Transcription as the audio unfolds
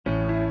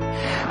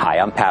Hi,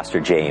 I'm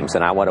Pastor James,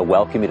 and I want to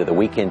welcome you to the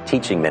weekend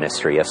teaching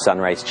ministry of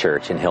Sunrise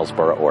Church in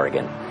Hillsboro,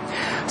 Oregon.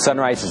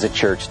 Sunrise is a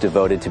church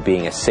devoted to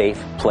being a safe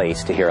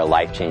place to hear a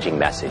life-changing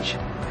message.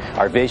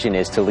 Our vision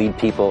is to lead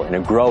people in a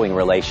growing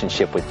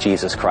relationship with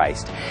Jesus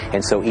Christ,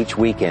 and so each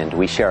weekend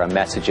we share a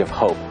message of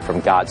hope from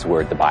God's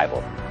Word, the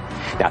Bible.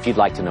 Now, if you'd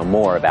like to know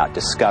more about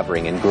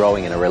discovering and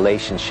growing in a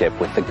relationship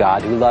with the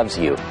God who loves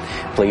you,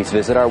 please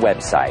visit our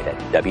website at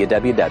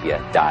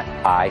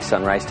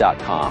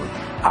www.isunrise.com,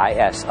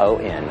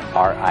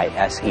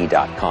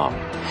 ISONRISE.com.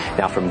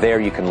 Now, from there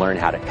you can learn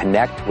how to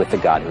connect with the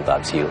God who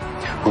loves you,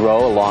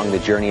 grow along the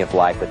journey of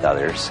life with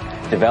others,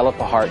 develop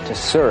a heart to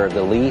serve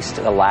the least,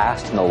 the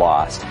last, and the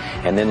lost,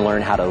 and then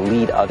learn how to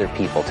lead other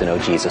people to know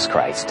Jesus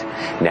Christ.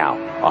 Now,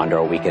 on to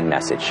our weekend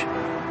message.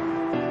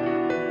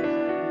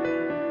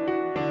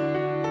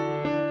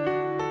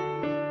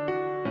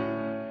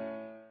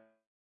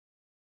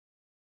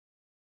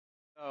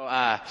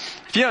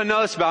 If you don't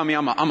know this about me,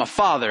 I'm a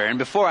father, and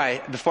before I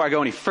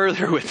go any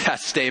further with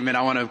that statement,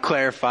 I want to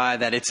clarify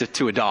that it's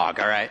to a dog,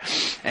 all right?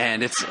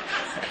 And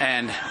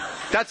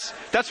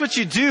that's what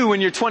you do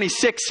when you're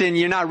 26 and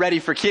you're not ready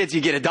for kids.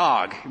 You get a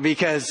dog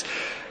because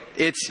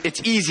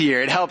it's easier.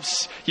 It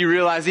helps you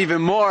realize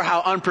even more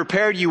how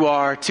unprepared you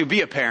are to be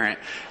a parent.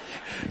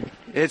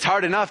 It's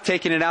hard enough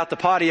taking it out the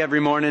potty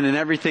every morning and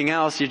everything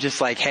else. You're just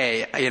like,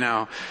 hey,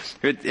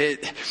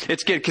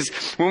 it's good. Because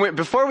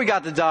before we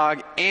got the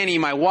dog, Annie,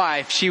 my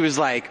wife, she was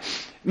like,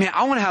 man,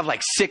 I want to have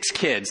like 6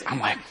 kids.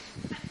 I'm like,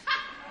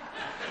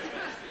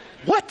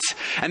 what?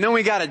 And then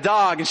we got a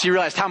dog and she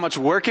realized how much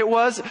work it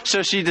was.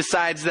 So she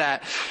decides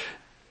that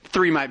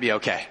 3 might be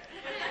okay.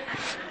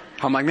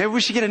 I'm like, maybe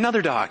we should get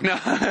another dog. No.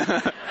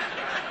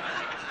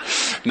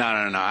 No.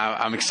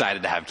 I'm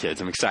excited to have kids.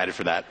 I'm excited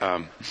for that.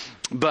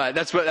 But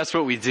that's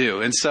what we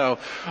do. And so,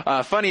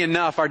 funny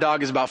enough, our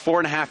dog is about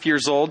 4.5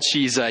 years old.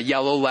 She's a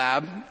yellow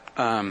lab,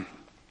 and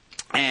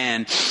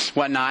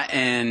whatnot.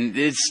 And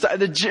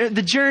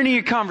the journey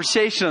of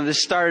conversation of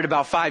this started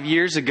about 5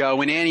 years ago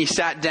when Annie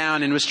sat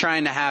down and was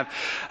trying to have,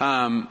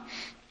 a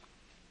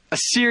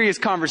serious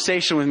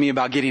conversation with me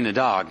about getting a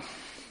dog.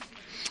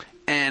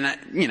 And,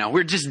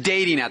 we're just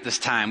dating at this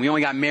time. We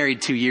only got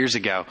married 2 years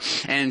ago.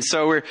 And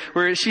so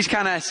she's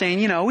kind of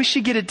saying, we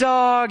should get a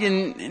dog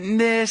and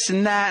this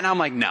and that. And I'm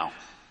like, no,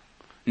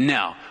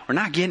 we're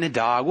not getting a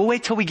dog. We'll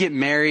wait till we get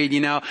married,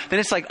 Then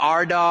it's like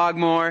our dog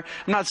more.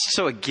 I'm not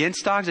so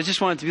against dogs. I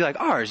just want it to be like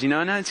ours, No,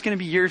 it's going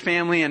to be your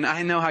family. And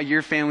I know how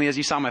your family is.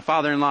 You saw my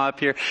father-in-law up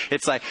here.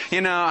 It's like,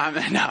 no,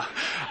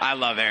 I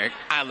love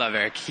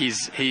Eric.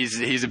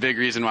 He's a big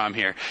reason why I'm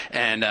here.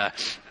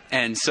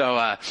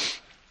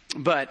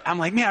 But I'm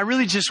like, man, I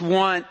really just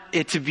want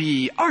it to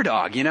be our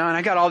dog, And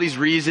I got all these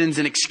reasons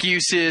and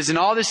excuses and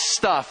all this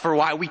stuff for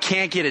why we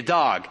can't get a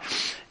dog.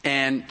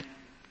 And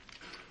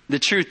the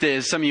truth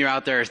is, some of you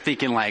out there are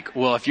thinking like,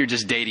 well, if you're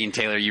just dating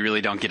Taylor, you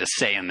really don't get a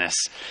say in this.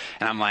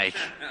 And I'm like,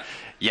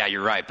 yeah,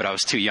 you're right, but I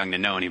was too young to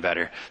know any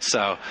better.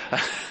 So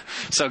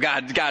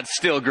God's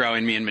still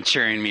growing me and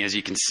maturing me, as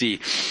you can see.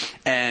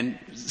 And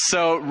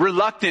so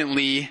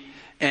reluctantly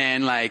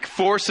and like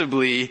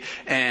forcibly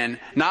and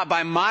not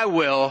by my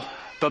will,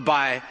 but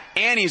by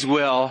Annie's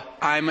will,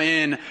 I'm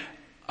in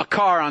a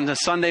car on the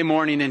Sunday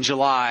morning in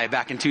July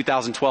back in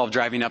 2012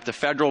 driving up to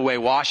Federal Way,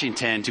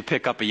 Washington to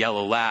pick up a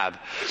yellow lab.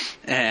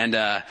 And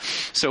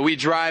so we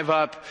drive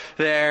up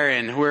there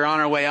and we're on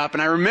our way up.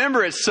 And I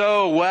remember it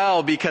so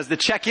well because the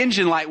check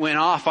engine light went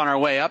off on our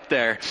way up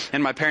there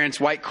in my parents'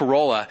 white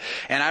Corolla.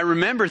 And I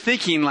remember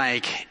thinking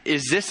like,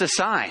 is this a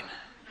sign?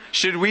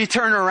 Should we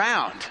turn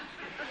around?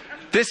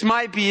 This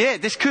might be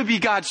it. This could be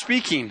God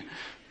speaking.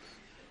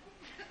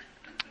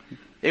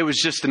 It was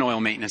just an oil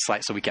maintenance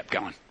light, so we kept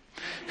going.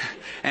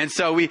 And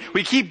so we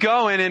keep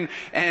going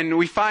and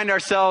we find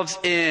ourselves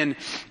in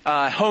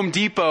Home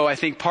Depot, I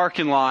think,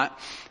 parking lot.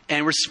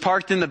 And we're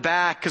parked in the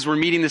back because we're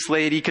meeting this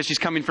lady because she's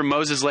coming from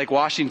Moses Lake,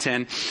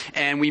 Washington.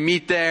 And we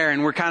meet there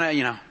and we're kind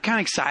of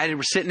excited.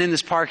 We're sitting in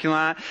this parking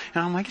lot.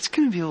 And I'm like, it's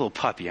going to be a little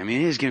puppy. I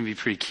mean, it is going to be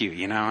pretty cute,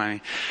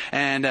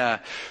 And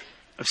I'm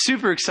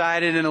super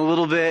excited and a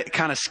little bit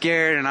kind of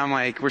scared. And I'm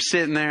like, we're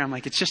sitting there. I'm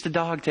like, it's just a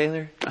dog,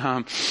 Taylor.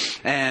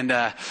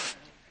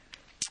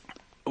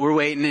 We're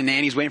waiting, and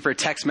Annie's waiting for a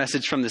text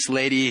message from this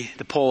lady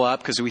to pull up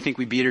because we think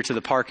we beat her to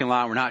the parking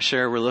lot. We're not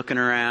sure. We're looking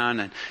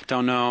around and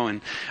don't know. And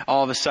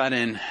all of a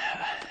sudden,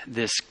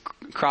 this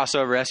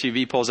crossover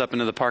SUV pulls up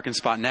into the parking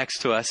spot next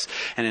to us.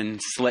 And then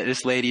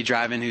this lady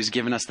driving who's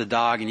giving us the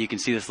dog, and you can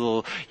see this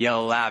little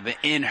yellow lab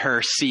in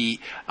her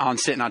seat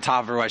sitting on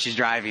top of her while she's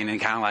driving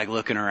and kind of like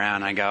looking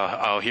around. I go,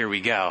 oh, here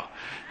we go.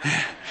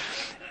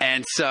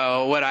 And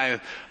so what I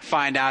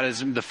find out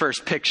is the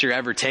first picture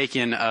ever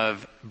taken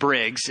of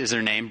Briggs is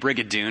her name,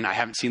 Brigadoon. I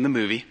haven't seen the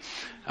movie.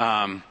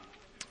 I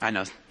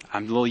know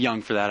I'm a little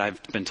young for that,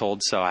 I've been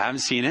told, so I haven't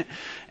seen it.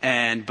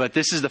 But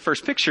this is the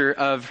first picture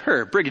of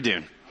her,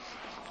 Brigadoon.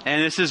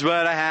 And this is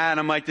what I had.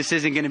 I'm like, this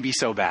isn't going to be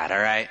so bad, all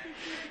right?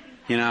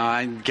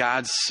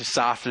 God's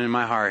softening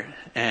my heart.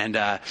 And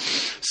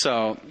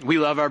so we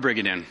love our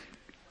Brigadoon.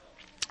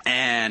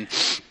 And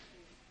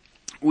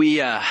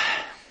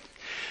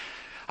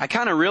I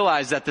kind of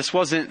realized that this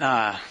wasn't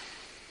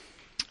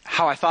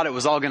how I thought it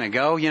was all going to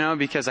go,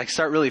 because I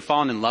start really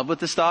falling in love with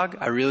this dog.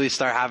 I really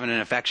start having an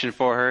affection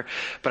for her.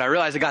 But I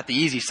realized I got the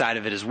easy side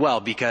of it as well,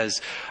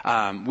 because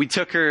we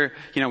took her,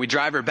 we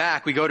drive her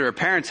back, we go to her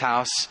parents'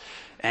 house,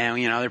 and,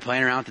 they're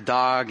playing around with the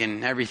dog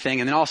and everything.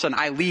 And then all of a sudden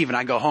I leave and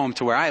I go home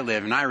to where I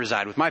live and I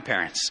reside with my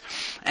parents.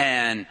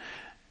 And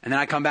then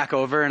I come back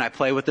over and I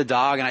play with the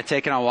dog and I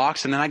take it on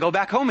walks, and then I go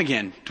back home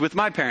again with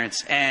my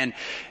parents. And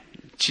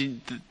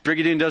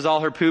Brigadoon does all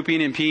her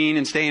pooping and peeing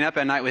and staying up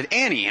at night with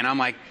Annie. And I'm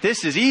like,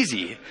 this is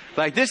easy.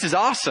 Like, this is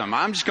awesome.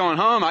 I'm just going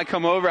home. I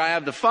come over. I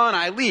have the fun.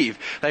 I leave.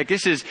 Like,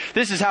 this is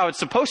how it's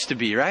supposed to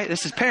be, right?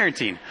 This is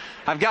parenting.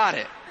 I've got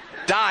it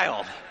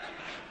dialed.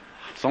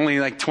 It's only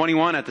like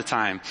 21 at the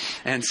time.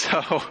 And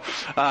so,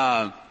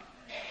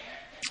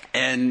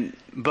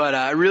 but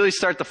I really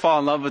start to fall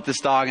in love with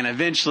this dog. And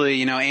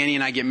eventually, Annie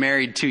and I get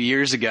married 2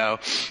 years ago,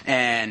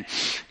 and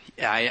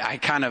I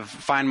kind of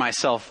find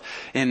myself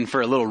in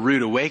for a little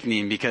rude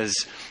awakening,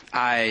 because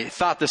I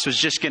thought this was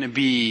just going to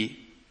be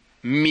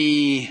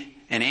me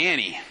and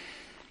Annie.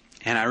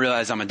 And I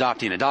realized I'm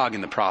adopting a dog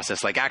in the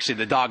process. Like, actually,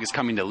 the dog is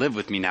coming to live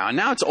with me now. And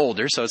now it's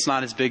older, so it's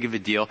not as big of a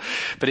deal,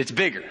 but it's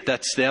bigger.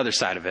 That's the other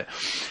side of it.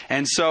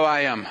 And so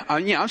I'm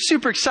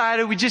super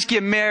excited. We just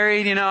get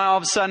married, all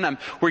of a sudden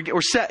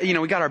we're set,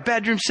 we got our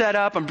bedroom set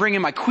up. I'm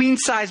bringing my queen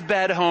size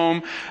bed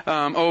home,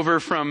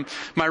 over from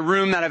my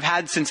room that I've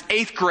had since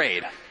 8th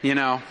grade,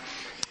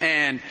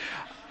 and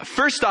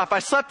first off, I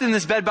slept in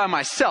this bed by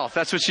myself.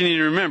 That's what you need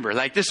to remember.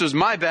 Like, this was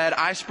my bed.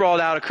 I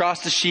sprawled out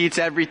across the sheets,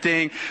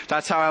 everything.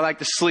 That's how I like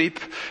to sleep.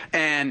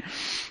 And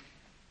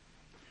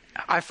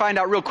I find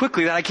out real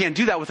quickly that I can't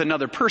do that with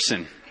another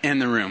person in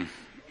the room.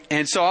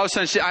 And so all of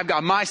a sudden, I've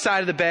got my side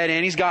of the bed,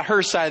 Annie's got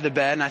her side of the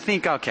bed. And I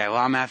think, okay, well,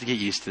 I'm going to have to get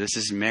used to this.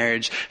 This is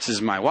marriage. This is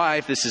my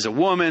wife. This is a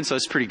woman. So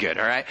it's pretty good.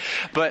 All right.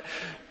 But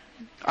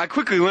I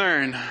quickly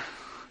learned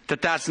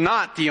that that's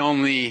not the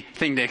only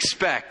thing to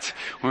expect.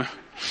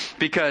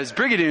 Because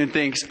Brigadoon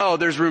thinks, oh,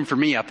 there's room for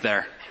me up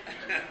there.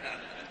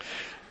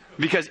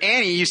 Because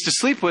Annie used to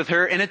sleep with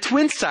her in a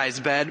twin-size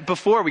bed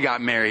before we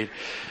got married.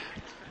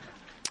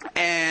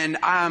 And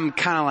I'm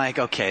kind of like,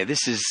 okay,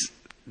 this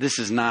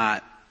isn't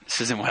what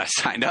I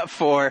signed up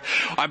for.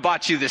 I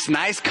bought you this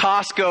nice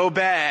Costco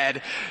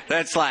bed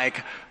that's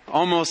like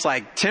almost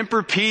like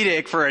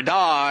Tempur-Pedic for a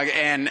dog,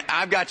 and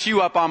I've got you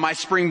up on my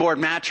springboard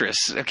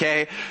mattress,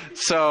 okay?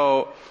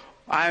 So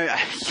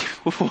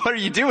what are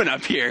you doing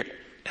up here?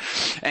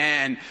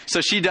 And so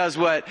she does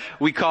what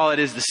we call it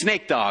is the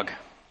snake dog.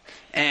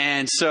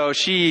 And so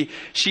she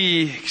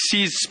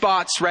sees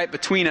spots right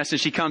between us, and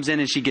she comes in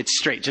and she gets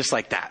straight just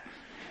like that.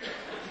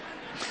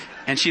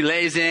 And she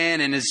lays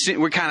in, and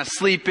we're kind of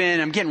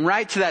sleeping. I'm getting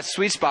right to that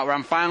sweet spot where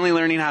I'm finally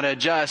learning how to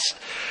adjust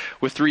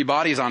with 3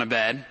 bodies on a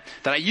bed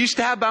that I used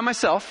to have by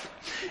myself.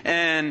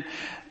 And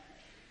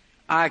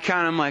I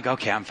kind of am like,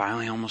 okay, I'm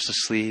finally almost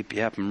asleep.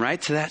 Yep, I'm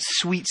right to that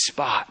sweet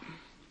spot.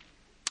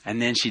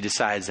 And then she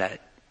decides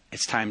that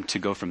it's time to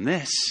go from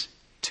this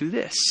to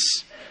this.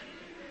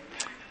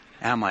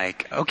 And I'm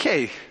like,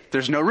 okay,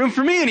 there's no room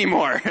for me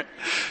anymore.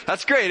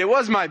 That's great. It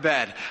was my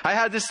bed. I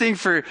had this thing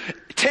for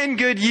 10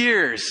 good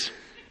years.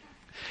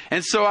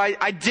 And so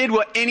I did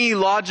what any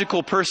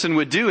logical person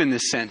would do in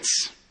this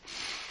sense.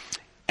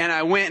 And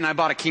I went and I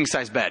bought a king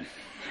size bed.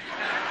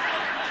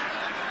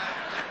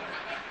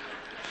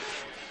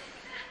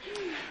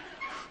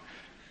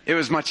 It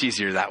was much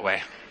easier that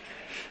way.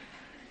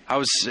 I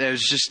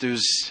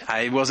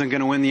wasn't going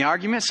to win the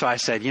argument, so I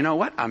said, you know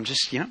what? I'm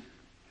just,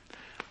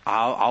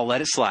 I'll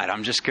let it slide.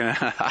 I'm just going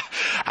to,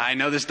 I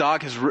know this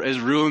dog has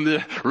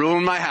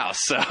ruined my house,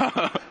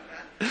 so.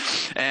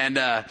 And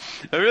I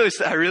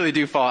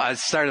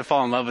started to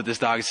fall in love with this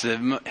dog.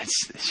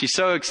 She's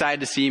so excited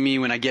to see me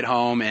when I get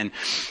home, and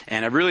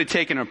I've really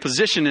taken a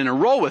position and a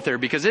role with her,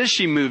 because as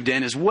she moved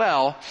in as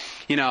well,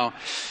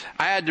 I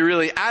had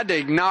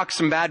to knock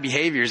some bad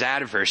behaviors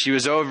out of her. She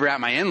was over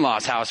at my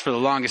in-laws' house for the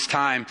longest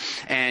time,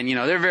 and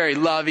they're very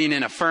loving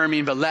and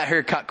affirming, but let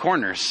her cut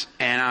corners.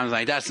 And I was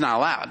like, that's not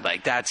allowed.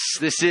 Like,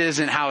 this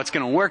isn't how it's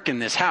going to work in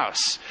this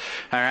house.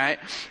 All right.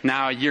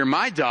 Now you're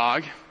my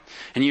dog,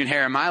 and you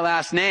inherit my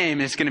last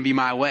name. It's going to be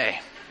my way.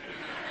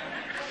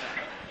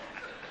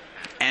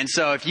 And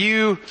so if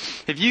you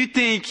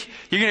think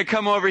you're going to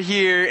come over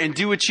here and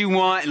do what you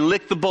want and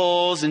lick the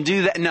bowls and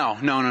do that, no.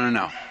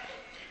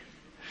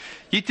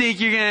 You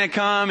think you're going to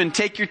come and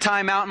take your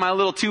time out in my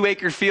little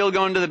 2-acre field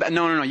going to the back?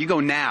 No. You go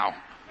now.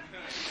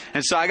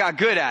 And so I got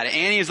good at it.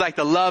 Annie is like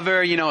the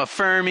lover,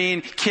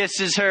 affirming,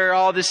 kisses her,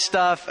 all this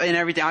stuff and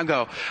everything.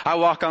 I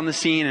walk on the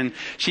scene, and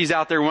she's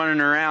out there running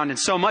around, and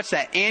so much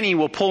that Annie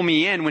will pull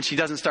me in when she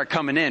doesn't start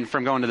coming in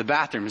from going to the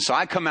bathroom. And so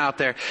I come out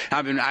there.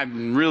 I've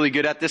been really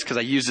good at this because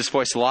I use this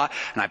voice a lot,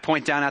 and I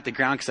point down at the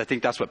ground because I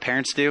think that's what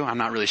parents do. I'm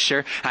not really sure.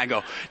 And I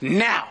go,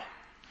 now.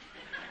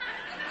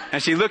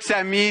 And she looks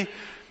at me,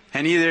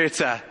 and either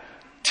it's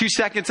 2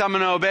 seconds I'm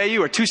going to obey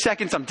you, or 2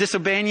 seconds I'm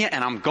disobeying you,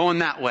 and I'm going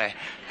that way.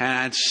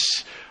 And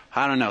it's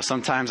I don't know.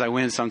 Sometimes I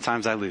win,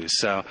 sometimes I lose.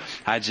 So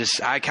I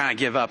kind of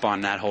give up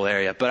on that whole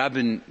area. But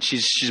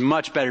she's a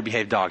much better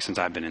behaved dog since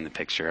I've been in the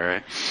picture, all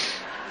right?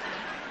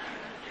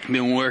 I've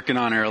been working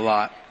on her a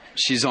lot.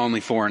 She's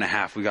only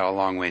 4.5. We got a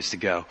long ways to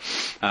go.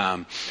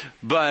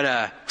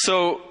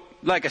 So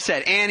like I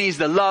said, Annie's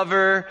the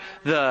lover,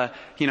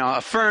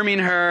 affirming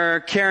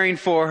her, caring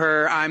for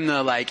her. I'm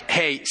the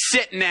hey,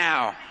 sit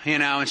now,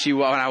 and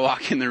when I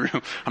walk in the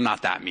room, I'm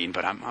not that mean,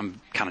 but I'm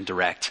kind of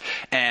direct.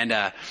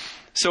 And,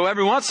 so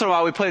every once in a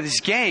while we play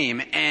this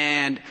game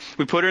and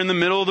we put her in the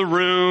middle of the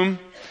room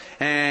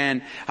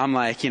and I'm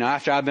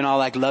after I've been all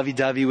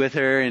lovey-dovey with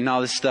her and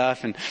all this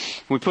stuff, and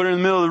we put her in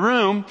the middle of the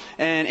room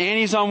and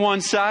Annie's on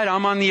one side,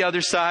 I'm on the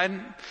other side.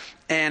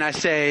 And I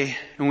say,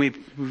 and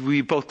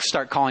we both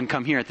start calling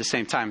come here at the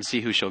same time and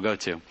see who she'll go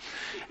to.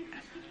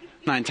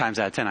 9 times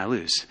out of 10 I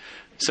lose.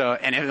 So,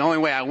 and the only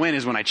way I win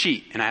is when I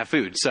cheat and I have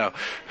food. So,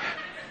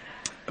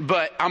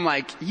 but I'm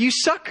you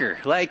sucker.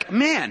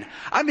 Man,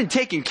 I've been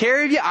taking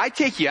care of you. I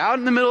take you out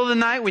in the middle of the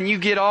night when you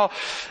get all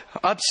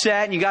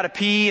upset and you got to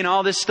pee and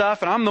all this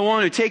stuff. And I'm the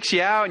one who takes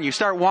you out and you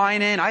start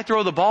whining. I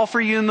throw the ball for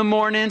you in the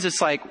mornings.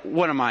 It's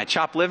what am I,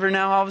 chopped liver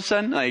now all of a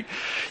sudden?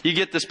 You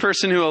get this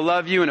person who will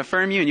love you and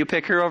affirm you and you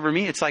pick her over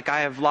me. It's I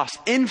have lost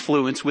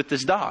influence with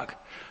this dog.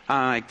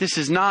 This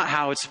is not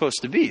how it's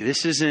supposed to be.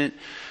 This isn't,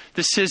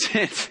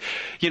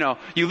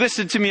 you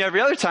listen to me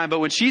every other time, but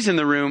when she's in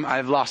the room,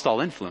 I've lost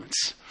all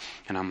influence.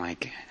 And I'm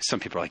some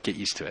people are get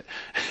used to it.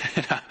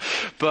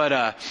 But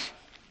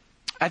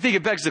I think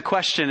it begs the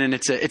question, and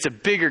it's a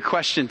bigger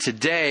question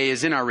today,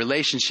 is in our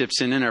relationships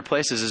and in our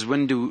places, is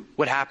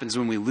what happens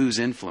when we lose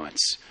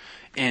influence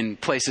in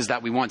places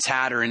that we once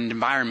had or in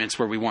environments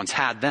where we once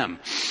had them.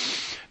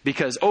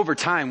 Because over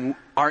time,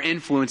 our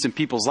influence in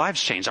people's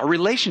lives change. Our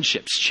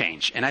relationships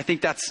change. And I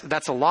think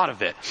that's a lot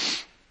of it.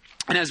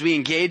 And as we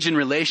engage in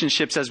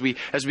relationships, as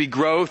we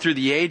grow through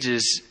the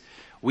ages,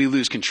 we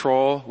lose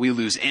control, we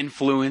lose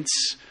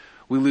influence,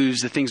 we lose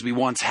the things we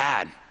once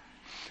had.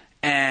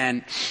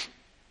 And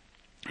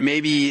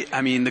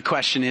the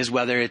question is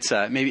whether it's,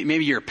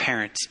 maybe you're a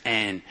parent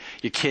and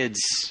your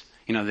kids,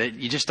 that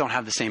you just don't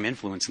have the same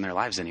influence in their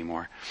lives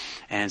anymore.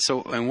 And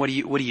what do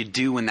you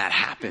do when that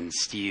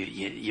happens? Do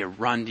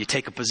you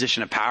take a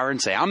position of power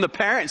and say, I'm the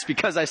parent, it's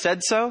because I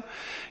said so,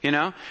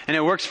 and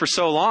it works for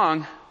so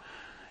long,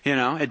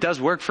 it does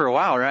work for a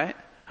while, right?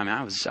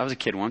 I was a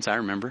kid once, I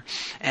remember.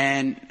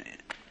 And,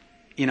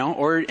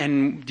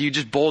 and do you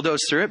just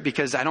bulldoze through it?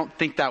 Because I don't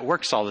think that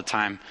works all the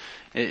time.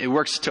 It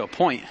works to a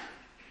point.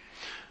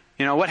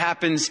 What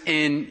happens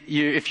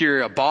if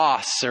you're a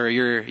boss or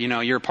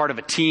you're part of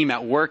a team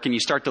at work and you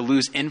start to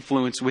lose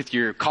influence with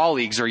your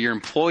colleagues or your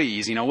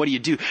employees? What do you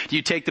do? Do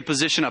you take the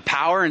position of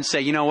power and say,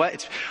 you know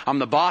what? I'm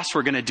the boss.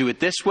 We're going to do it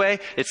this way.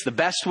 It's the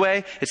best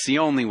way. It's the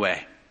only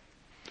way.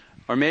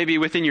 Or maybe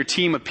within your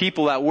team of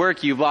people at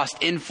work, you've lost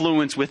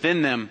influence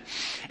within them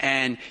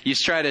and you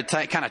try to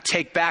kind of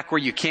take back where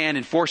you can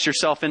and force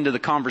yourself into the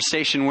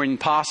conversation when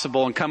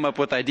possible and come up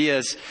with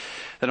ideas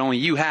that only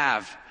you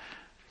have.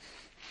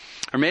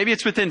 Or maybe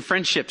it's within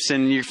friendships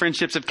and your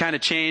friendships have kind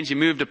of changed, you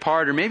moved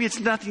apart, or maybe it's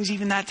nothing's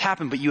even that's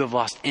happened, but you have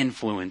lost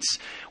influence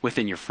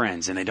within your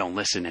friends and they don't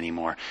listen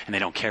anymore and they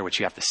don't care what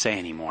you have to say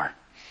anymore.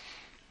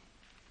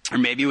 Or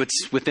maybe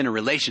it's within a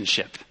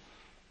relationship,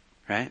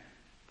 right?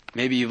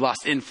 Maybe you've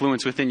lost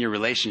influence within your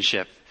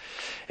relationship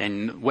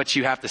and what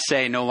you have to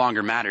say no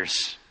longer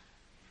matters.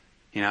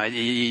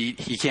 You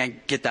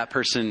can't get that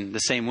person the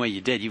same way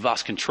you did. You've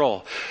lost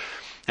control.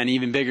 And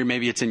even bigger,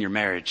 maybe it's in your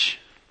marriage,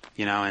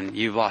 and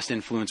you've lost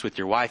influence with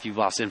your wife. You've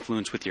lost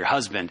influence with your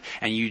husband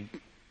and you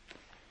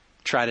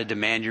try to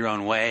demand your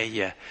own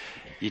way.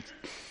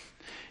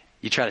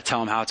 You try to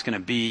tell him how it's going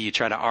to be. You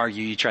try to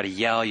argue. You try to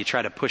yell. You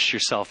try to push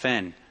yourself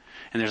in.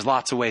 And there's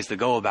lots of ways to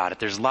go about it.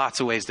 There's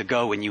lots of ways to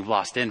go when you've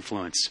lost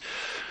influence.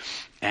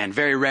 And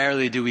very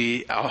rarely do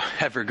we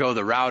ever go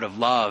the route of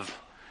love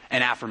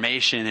and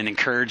affirmation and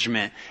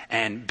encouragement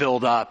and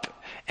build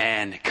up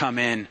and come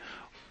in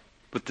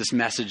with this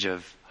message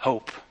of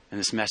hope and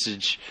this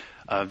message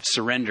of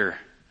surrender.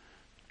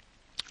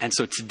 And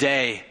so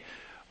today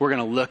we're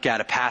going to look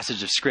at a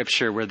passage of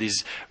scripture where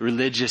these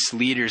religious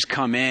leaders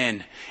come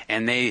in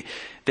and they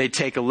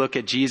take a look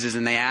at Jesus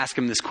and they ask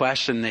him this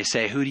question. They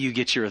say, who do you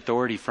get your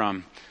authority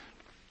from?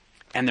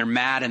 And they're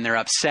mad and they're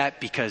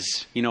upset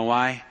because you know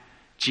why?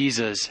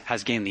 Jesus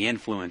has gained the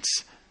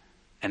influence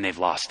and they've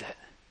lost it.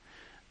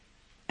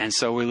 And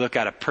so we look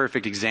at a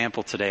perfect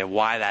example today of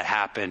why that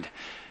happened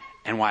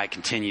and why it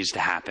continues to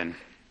happen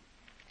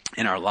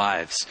in our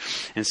lives.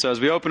 And so as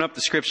we open up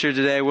the scripture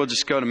today, we'll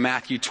just go to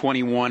Matthew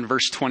 21,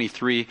 verse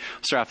 23. We'll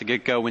start off the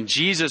get-go. When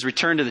Jesus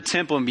returned to the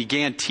temple and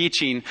began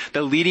teaching,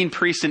 the leading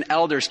priests and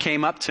elders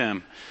came up to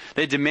him.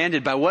 They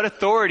demanded, by what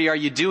authority are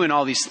you doing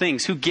all these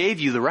things? Who gave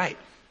you the right?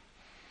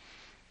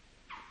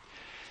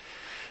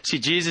 See,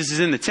 Jesus is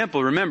in the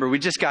temple. Remember, we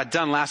just got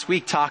done last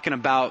week talking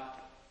about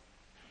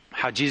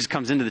how Jesus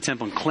comes into the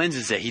temple and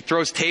cleanses it. He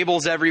throws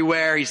tables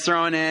everywhere. He's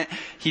throwing it.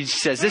 He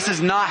says, this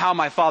is not how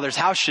my Father's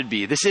house should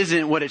be. This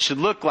isn't what it should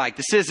look like.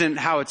 This isn't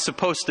how it's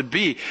supposed to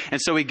be. And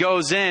so he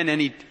goes in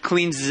and he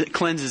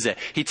cleanses it.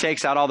 He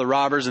takes out all the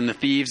robbers and the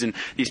thieves and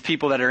these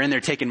people that are in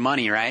there taking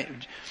money, right?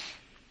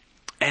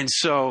 And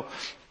so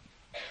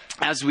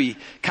as we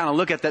kind of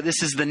look at that,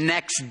 this is the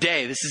next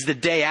day. This is the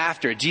day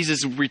after.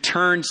 Jesus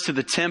returns to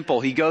the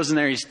temple. He goes in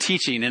there, he's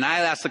teaching. And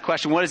I ask the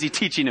question, what is he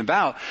teaching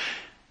about?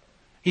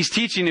 He's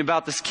teaching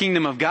about this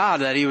kingdom of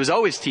God that he was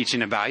always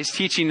teaching about. He's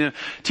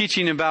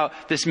teaching about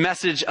this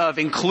message of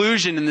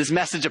inclusion and this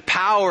message of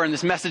power and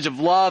this message of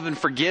love and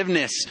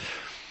forgiveness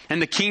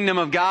and the kingdom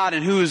of God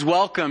and who is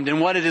welcomed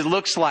and what it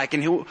looks like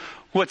and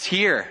what's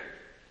here.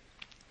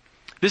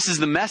 This is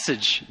the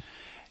message.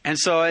 And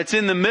so it's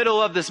in the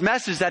middle of this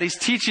message that he's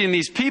teaching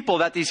these people,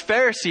 that these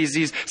Pharisees,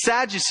 these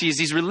Sadducees,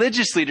 these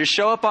religious leaders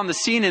show up on the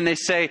scene and they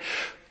say,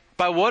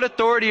 by what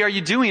authority are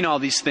you doing all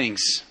these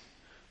things?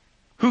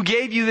 Who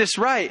gave you this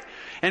right?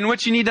 And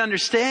what you need to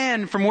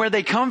understand from where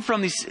they come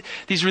from,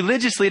 these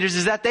religious leaders,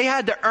 is that they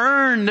had to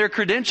earn their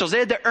credentials. They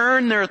had to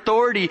earn their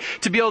authority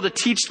to be able to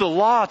teach the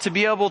law, to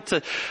be able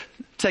to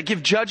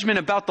give judgment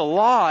about the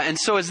law. And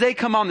so as they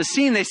come on the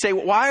scene, they say,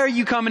 why are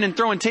you coming and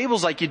throwing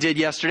tables like you did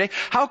yesterday?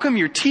 How come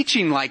you're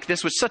teaching like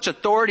this with such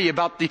authority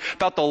about the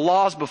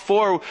laws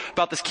before,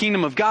 about this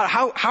kingdom of God?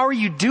 How are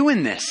you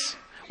doing this?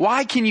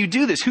 Why can you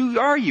do this? Who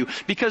are you?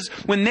 Because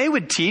when they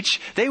would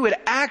teach, they would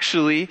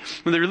actually,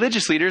 when the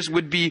religious leaders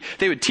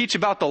they would teach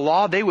about the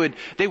law, they would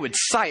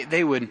cite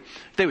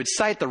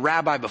the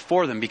rabbi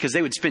before them, because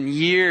they would spend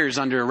years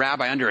under a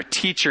rabbi, under a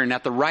teacher, and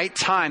at the right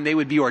time they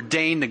would be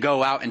ordained to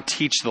go out and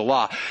teach the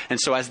law. And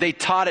so as they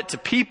taught it to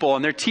people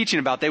and they're teaching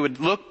about, they would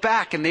look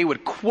back and they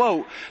would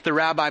quote the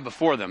rabbi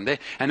before them,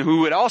 and who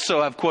would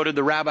also have quoted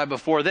the rabbi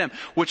before them,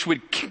 which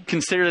would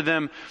consider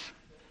them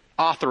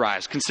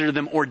authorized, consider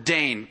them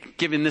ordained,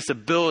 given this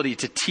ability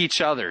to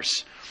teach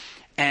others.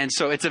 And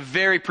so it's a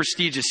very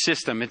prestigious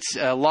system. It's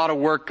a lot of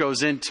work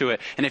goes into it.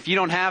 And if you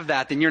don't have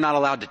that, then you're not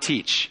allowed to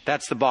teach.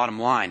 That's the bottom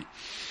line.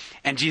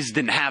 And Jesus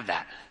didn't have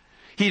that.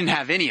 He didn't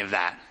have any of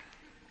that.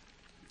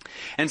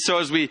 And so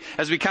as we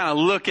kind of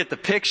look at the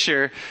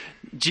picture,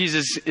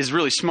 Jesus is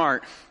really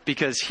smart,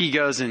 because he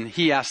goes and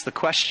he asks the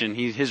question.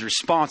 His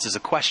response is a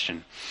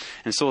question.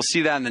 And so we'll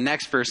see that in the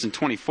next verse in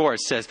 24.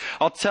 It says,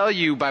 I'll tell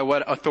you by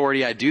what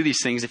authority I do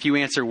these things if you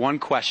answer one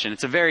question.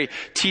 It's a very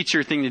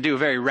teacher thing to do, a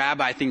very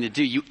rabbi thing to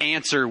do. You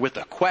answer with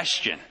a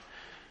question.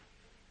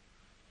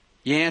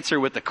 You answer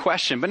with a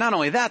question. But not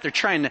only that,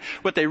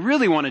 what they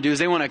really want to do is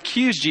they want to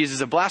accuse Jesus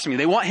of blasphemy.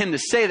 They want him to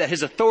say that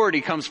his authority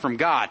comes from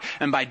God.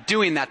 And by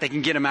doing that, they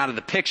can get him out of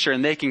the picture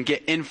and they can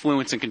get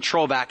influence and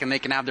control back, and they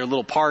can have their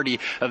little party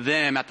of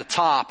them at the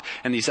top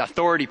and these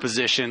authority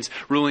positions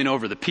ruling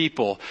over the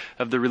people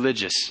of the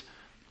religious.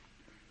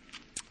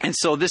 And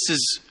so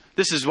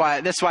that's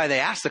why they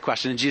ask the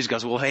question. And Jesus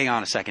goes, well, hang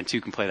on a second,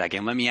 two can play that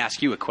game. Let me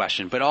ask you a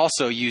question, but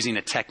also using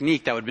a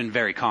technique that would have been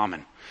very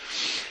common.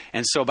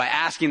 And so by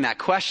asking that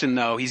question,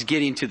 though, he's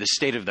getting to the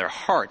state of their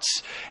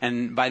hearts.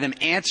 And by them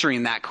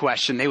answering that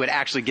question, they would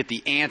actually get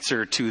the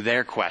answer to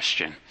their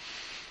question.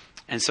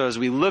 And so as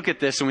we look at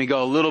this and we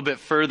go a little bit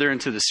further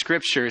into the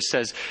scripture, it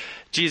says,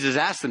 Jesus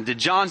asked them, did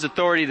John's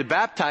authority to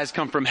baptize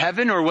come from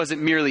heaven, or was it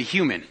merely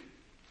human?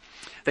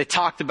 They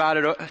talked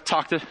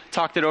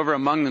it over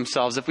among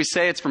themselves. If we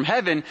say it's from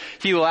heaven,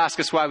 he will ask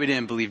us why we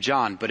didn't believe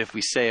John. But if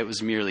we say it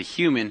was merely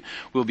human,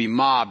 we'll be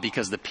mobbed,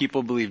 because the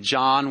people believed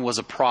John was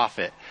a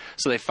prophet.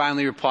 So they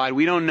finally replied,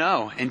 we don't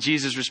know. And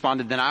Jesus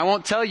responded, then I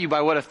won't tell you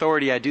by what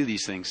authority I do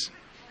these things.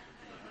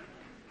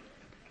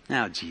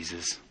 Now,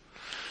 Jesus.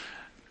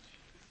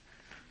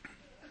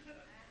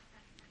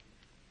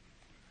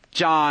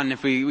 John,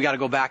 if we got to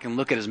go back and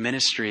look at his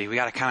ministry, we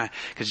got to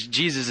because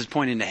Jesus is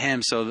pointing to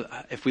him. So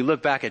if we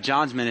look back at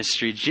John's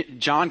ministry,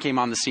 John came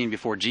on the scene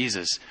before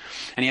Jesus,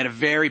 and he had a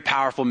very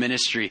powerful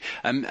ministry,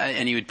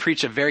 and he would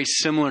preach a very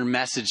similar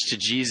message to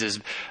Jesus,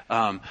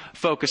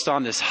 focused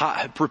on this: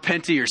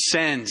 repent of your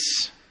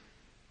sins,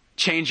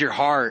 change your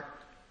heart,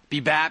 be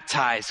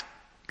baptized,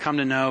 come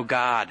to know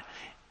God.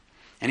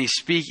 And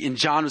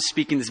John was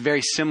speaking this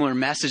very similar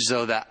message,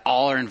 though, that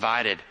all are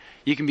invited.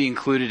 You can be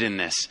included in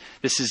this.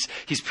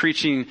 He's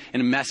preaching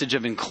in a message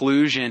of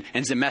inclusion,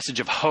 and it's a message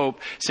of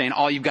hope, saying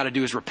all you've got to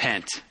do is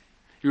repent.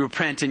 You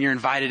repent and you're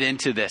invited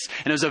into this.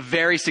 And it was a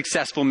very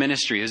successful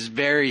ministry. It was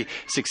very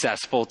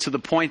successful, to the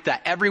point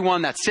that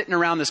everyone that's sitting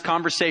around this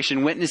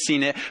conversation,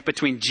 witnessing it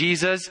between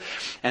Jesus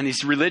and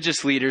these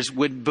religious leaders,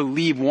 would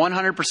believe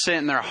 100%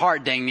 in their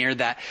heart, dang near,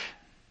 that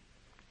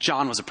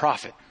John was a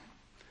prophet.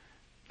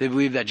 They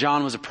believed that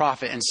John was a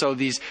prophet. And so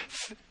these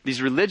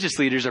religious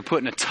leaders are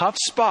put in a tough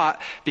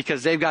spot,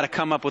 because they've got to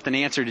come up with an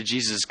answer to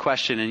Jesus'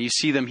 question. And you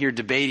see them here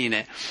debating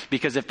it,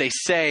 because if they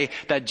say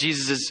that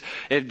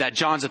that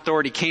John's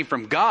authority came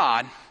from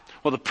God,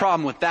 well, the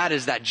problem with that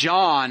is that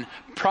John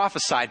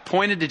prophesied,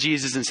 pointed to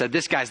Jesus and said,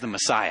 this guy's the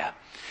Messiah.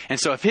 And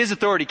so if his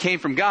authority came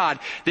from God,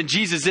 then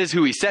Jesus is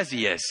who he says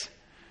he is.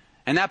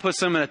 And that puts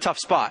them in a tough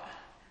spot.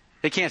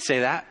 They can't say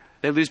that.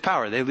 They lose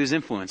power. They lose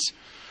influence.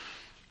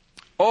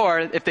 Or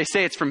if they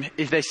say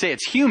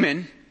it's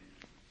human,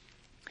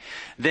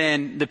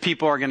 then the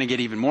people are going to get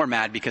even more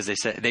mad because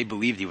they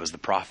believed he was the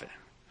prophet.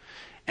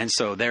 And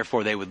so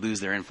therefore they would lose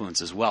their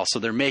influence as well. So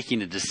they're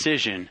making a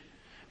decision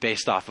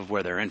based off of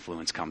where their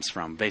influence comes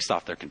from, based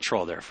off their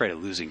control. They're afraid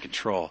of losing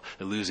control.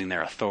 They're losing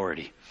their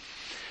authority.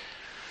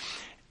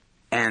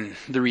 And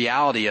the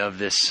reality of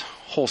this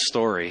whole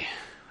story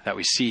that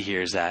we see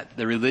here is that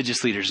the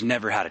religious leaders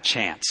never had a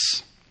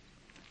chance.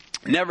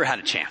 Never had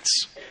a chance.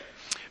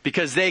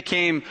 Because they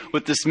came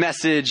with this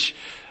message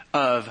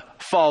of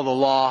follow the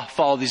law,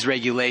 follow these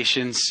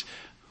regulations,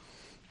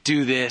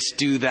 do this,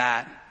 do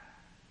that,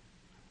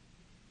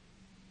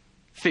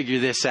 figure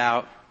this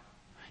out.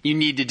 You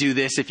need to do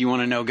this if you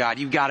want to know God.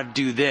 You've got to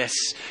do this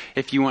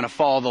if you want to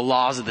follow the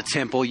laws of the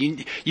temple.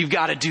 You've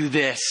got to do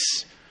this.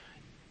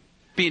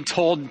 Being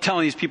told,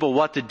 telling these people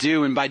what to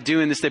do. And by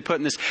doing this, they put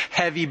in this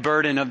heavy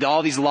burden of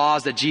all these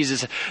laws that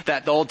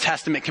the Old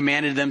Testament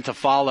commanded them to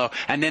follow.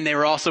 And then they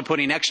were also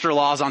putting extra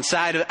laws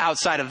outside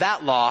of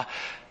that law,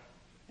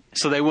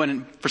 so they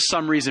wouldn't, for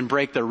some reason,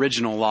 break the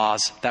original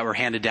laws that were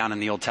handed down in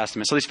the Old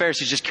Testament. So these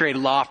Pharisees just created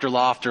law after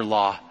law after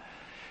law.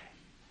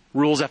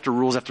 Rules after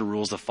rules after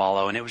rules to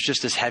follow. And it was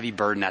just this heavy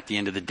burden at the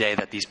end of the day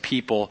that these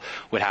people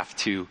would have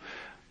to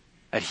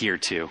adhere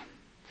to.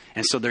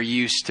 And so they're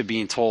used to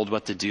being told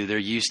what to do. They're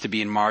used to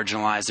being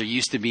marginalized. They're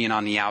used to being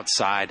on the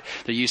outside.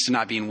 They're used to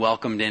not being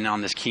welcomed in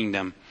on this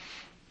kingdom.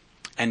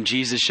 And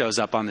Jesus shows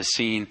up on the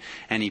scene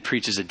and he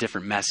preaches a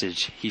different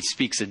message. He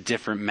speaks a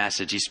different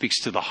message. He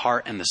speaks to the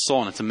heart and the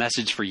soul. And it's a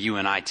message for you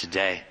and I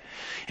today.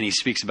 And he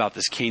speaks about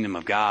this kingdom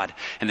of God.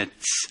 And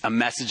it's a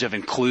message of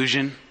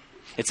inclusion.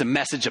 It's a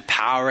message of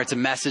power. It's a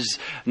message,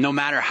 no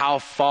matter how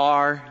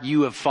far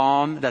you have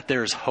fallen, that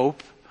there is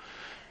hope.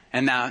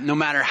 And that no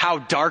matter how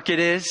dark it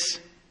is,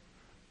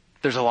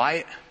 there's a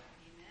light.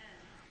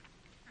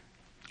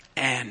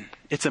 And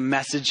it's a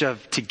message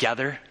of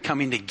together,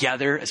 coming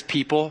together as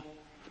people.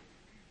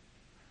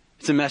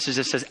 It's a message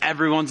that says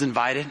everyone's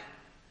invited.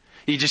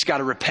 You just got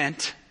to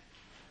repent,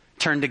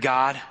 turn to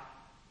God.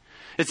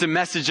 It's a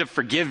message of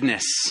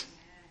forgiveness.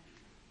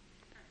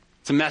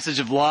 It's a message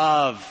of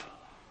love.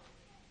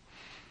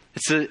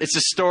 It's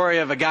a story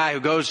of a guy who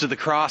goes to the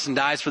cross and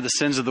dies for the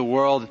sins of the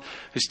world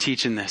who's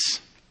teaching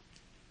this.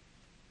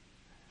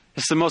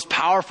 It's the most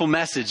powerful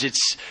message.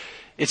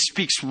 It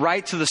speaks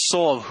right to the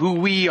soul of who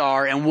we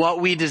are and what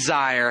we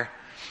desire.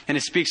 And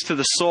it speaks to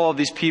the soul of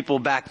these people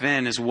back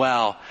then as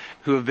well,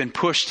 who have been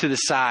pushed to the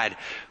side,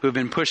 who have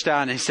been pushed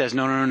out. And he says,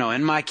 no.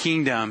 In my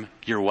kingdom,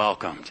 you're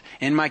welcomed.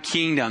 In my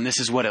kingdom, this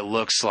is what it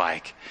looks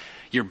like.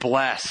 You're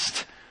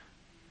blessed.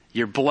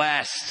 You're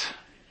blessed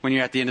when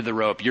you're at the end of the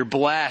rope. You're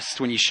blessed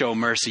when you show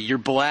mercy. You're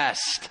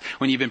blessed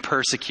when you've been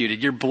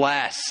persecuted. You're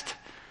blessed.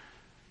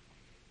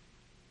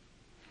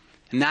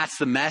 And that's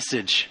the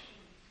message.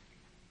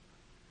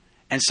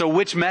 And so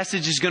which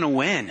message is going to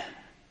win?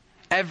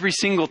 Every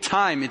single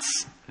time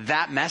it's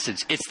that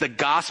message. It's the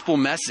gospel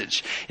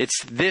message.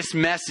 It's this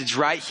message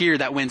right here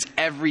that wins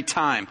every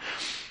time.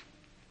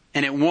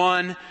 And it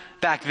won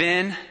back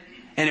then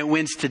and it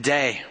wins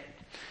today.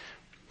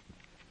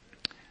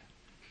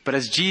 But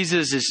as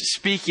Jesus is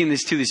speaking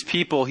this to these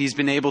people, he's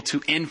been able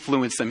to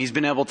influence them. He's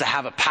been able to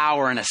have a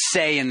power and a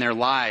say in their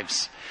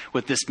lives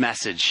with this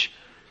message.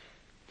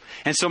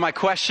 And so my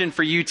question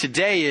for you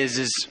today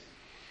is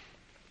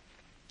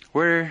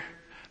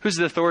who's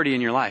the authority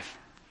in your life?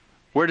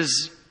 Where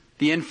does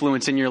the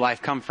influence in your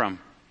life come from?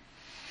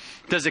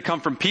 Does it come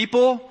from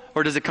people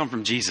or does it come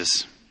from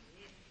Jesus?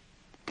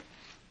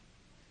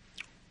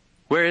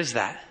 Where is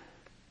that?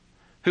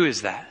 Who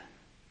is that?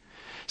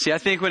 See, I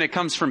think when it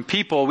comes from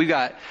people, we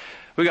got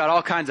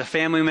all kinds of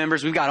family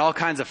members. We've got all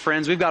kinds of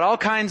friends. We've got all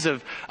kinds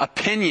of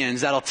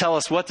opinions that'll tell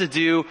us what to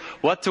do,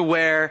 what to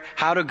wear,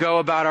 how to go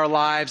about our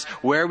lives,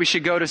 where we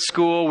should go to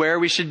school, where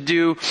we should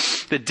do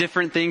the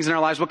different things in our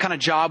lives, what kind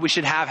of job we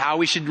should have, how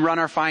we should run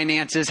our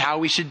finances, how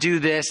we should do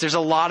this. There's a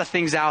lot of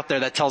things out there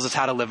that tells us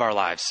how to live our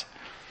lives.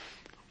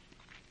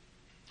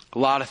 A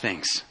lot of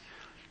things.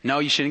 No,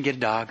 you shouldn't get a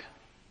dog.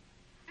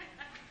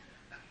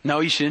 No,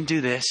 you shouldn't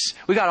do this.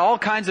 We got all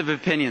kinds of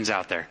opinions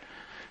out there.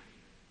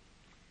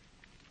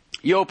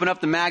 You open up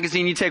the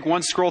magazine, you take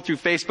one scroll through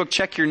Facebook,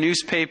 check your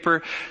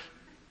newspaper.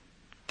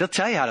 They'll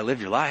tell you how to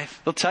live your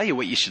life. They'll tell you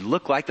what you should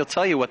look like. They'll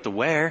tell you what to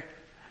wear.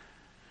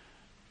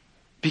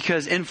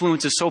 Because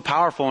influence is so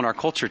powerful in our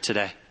culture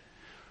today.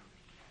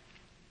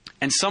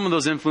 And some of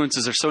those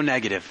influences are so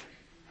negative.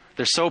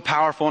 They're so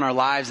powerful in our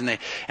lives,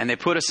 and they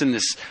put us in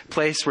this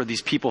place where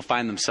these people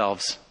find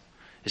themselves,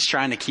 is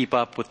trying to keep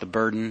up with the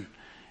burden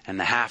and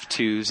the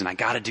have-tos, and I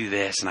got to do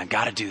this and I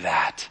got to do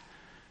that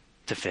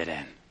to fit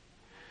in.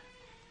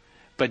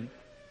 But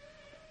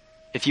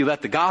if you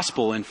let the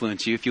gospel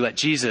influence you, if you let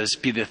Jesus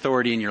be the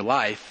authority in your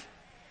life,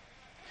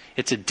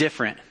 it's a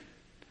different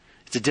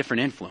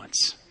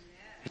influence.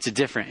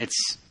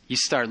 You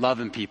start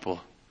loving people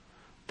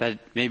that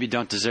maybe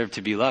don't deserve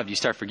to be loved. You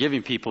start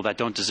forgiving people that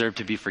don't deserve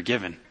to be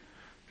forgiven.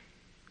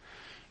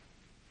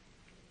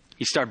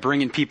 You start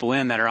bringing people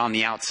in that are on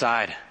the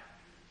outside.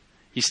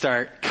 You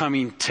start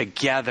coming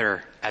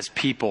together as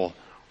people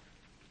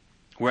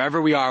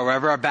Wherever we are,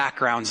 wherever our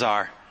backgrounds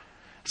are.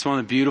 It's one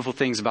of the beautiful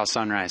things about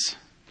Sunrise.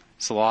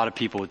 It's a lot of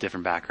people with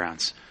different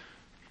backgrounds,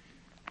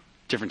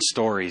 different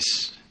stories.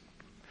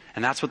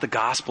 And that's what the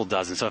gospel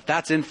does. And so if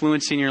that's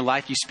influencing your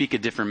life, you speak a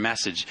different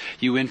message.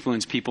 You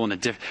influence people in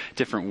a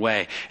different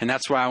way. And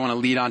that's where I want to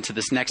lead on to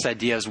this next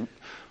idea is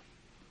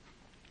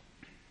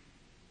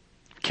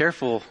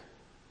careful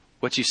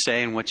what you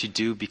say and what you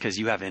do because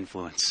you have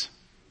influence.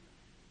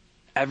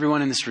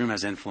 Everyone in this room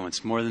has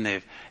influence more than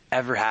they've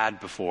ever had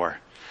before.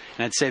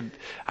 And I'd say,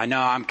 I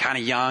know I'm kind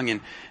of young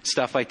and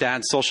stuff like that.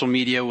 And social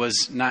media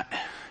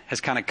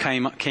has kind of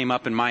came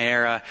up in my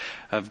era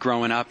of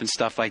growing up and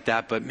stuff like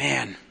that. But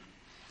man,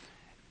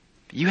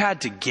 you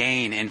had to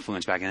gain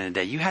influence back in the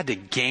day. You had to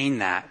gain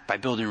that by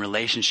building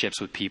relationships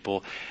with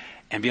people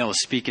and being able to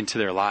speak into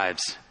their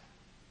lives.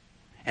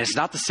 And it's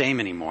not the same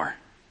anymore.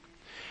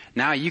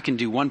 Now you can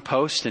do one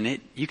post and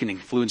you can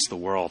influence the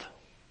world.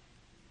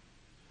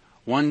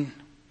 One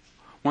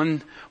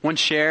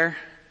share,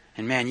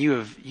 and man,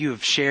 you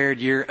have shared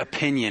your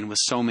opinion with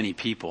so many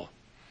people.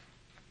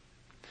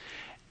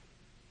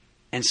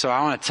 And so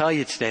I want to tell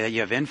you today that you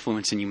have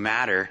influence and you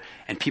matter,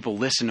 and people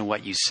listen to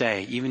what you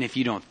say, even if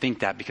you don't think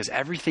that, because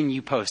everything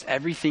you post,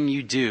 everything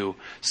you do,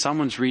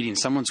 someone's reading,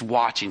 someone's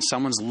watching,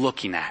 someone's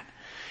looking at,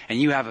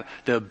 and you have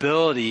the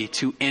ability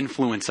to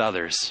influence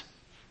others.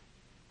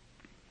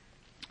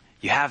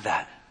 You have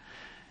that.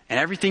 And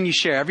everything you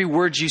share, every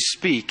word you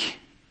speak,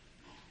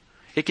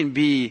 it can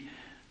be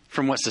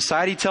from what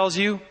society tells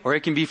you, or it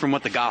can be from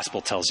what the gospel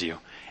tells you.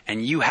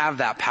 And you have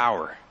that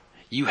power.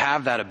 You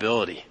have that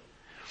ability.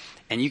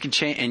 And you can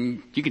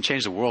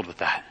change the world with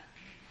that.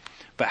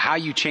 But how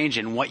you change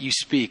it and what you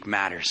speak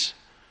matters.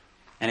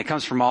 And it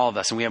comes from all of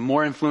us. And we have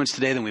more influence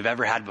today than we've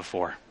ever had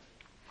before.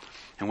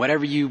 And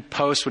whatever you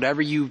post,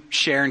 whatever you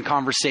share in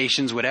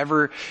conversations,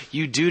 whatever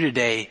you do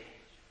today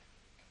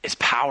is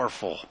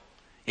powerful.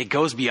 It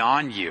goes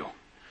beyond you,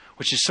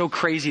 which is so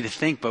crazy to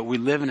think, but we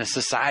live in a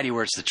society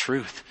where it's the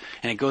truth.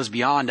 And it goes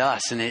beyond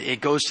us, and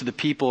it goes to the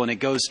people, and it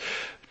goes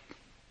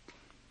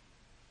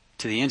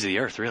to the ends of the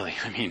earth, really.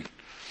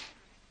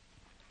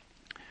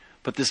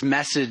 But this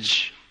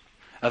message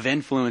of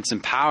influence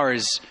and power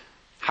is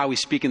how we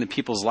speak into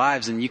people's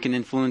lives. And you can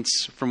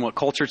influence from what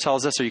culture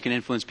tells us, or you can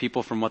influence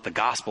people from what the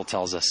gospel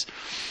tells us.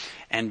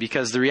 And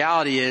because the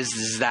reality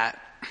is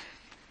that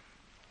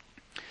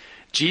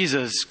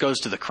Jesus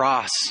goes to the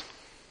cross.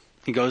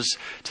 He goes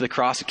to the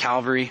cross at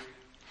Calvary,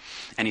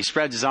 and he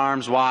spreads his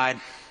arms wide,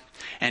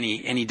 and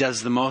he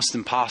does the most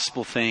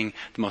impossible thing,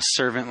 the most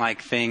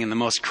servant-like thing, and the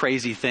most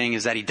crazy thing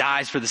is that he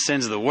dies for the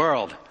sins of the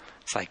world.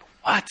 It's like,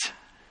 what?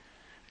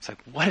 It's like,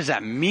 what does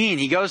that mean?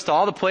 He goes to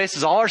all the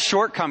places, all our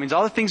shortcomings,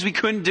 all the things we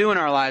couldn't do in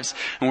our lives,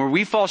 and where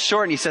we fall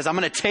short, and he says, I'm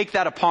going to take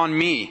that upon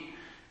me.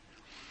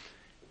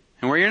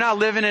 And where you're not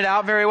living it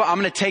out very well, I'm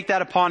going to take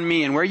that upon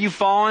me. And where you've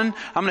fallen,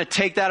 I'm going to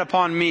take that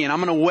upon me. And I'm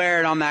going to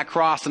wear it on that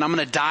cross. And I'm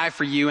going to die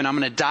for you. And I'm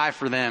going to die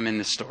for them in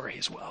this story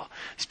as well.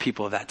 These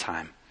people of that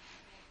time.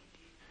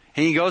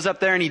 And he goes up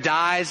there and he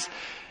dies.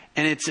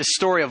 And it's a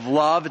story of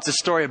love. It's a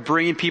story of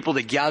bringing people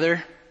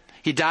together.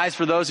 He dies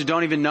for those who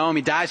don't even know him.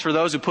 He dies for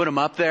those who put him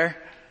up there.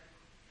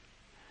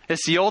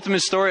 It's the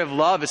ultimate story of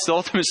love. It's the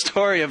ultimate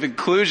story of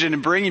inclusion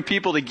and bringing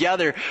people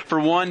together for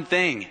one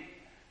thing.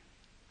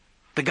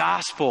 The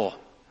gospel.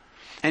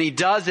 And he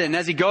does it. And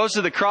as he goes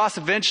to the cross,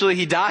 eventually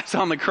he dies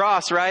on the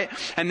cross, right?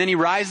 And then he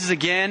rises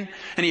again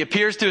and he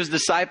appears to his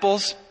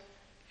disciples.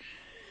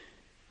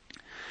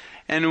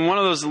 And in one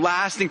of those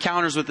last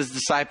encounters with his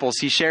disciples,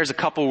 he shares a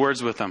couple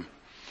words with them.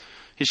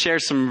 He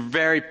shares some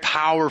very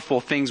powerful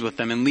things with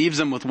them and leaves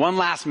them with one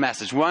last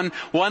message, one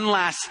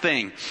last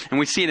thing. And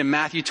we see it in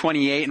Matthew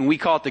 28, and we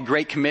call it the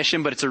Great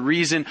Commission, but it's a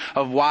reason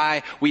of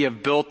why we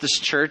have built this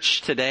church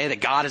today, that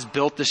God has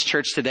built this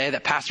church today,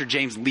 that Pastor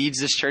James leads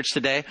this church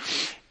today.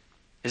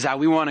 Is that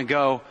we want to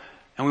go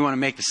and we want to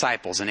make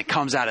disciples. And it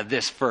comes out of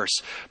this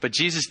verse. But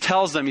Jesus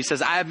tells them, he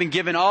says, I have been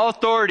given all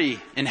authority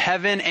in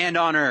heaven and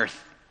on earth.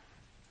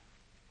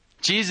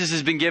 Jesus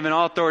has been given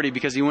all authority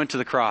because he went to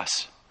the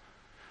cross.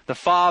 The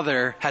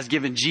Father has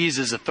given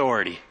Jesus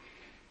authority.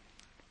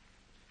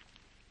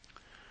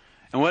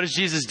 And what does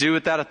Jesus do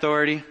with that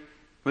authority?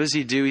 What does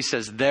he do? He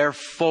says,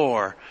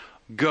 therefore,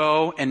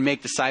 go and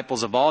make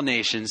disciples of all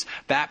nations,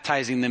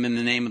 baptizing them in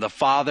the name of the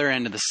Father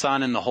and of the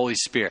Son and the Holy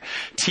Spirit.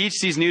 Teach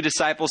these new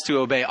disciples to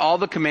obey all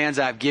the commands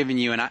I have given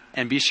you,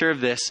 and be sure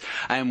of this,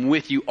 I am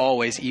with you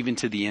always, even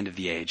to the end of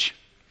the age.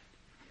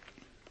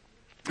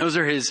 Those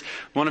are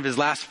one of his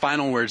last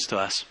final words to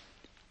us.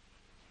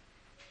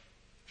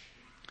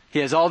 He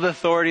has all the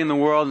authority in the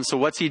world, and so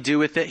what's he do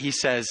with it? He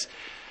says,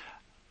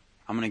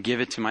 I'm going to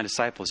give it to my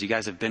disciples. You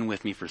guys have been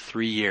with me for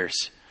 3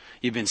 years.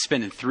 You've been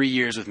spending 3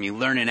 years with me,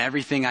 learning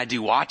everything I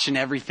do, watching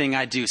everything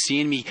I do,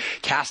 seeing me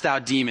cast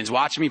out demons,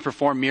 watching me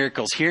perform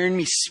miracles, hearing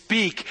me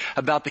speak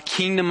about the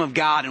kingdom of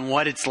God and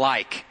what it's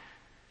like.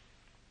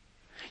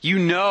 You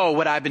know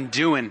what I've been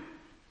doing.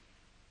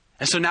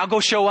 And so now go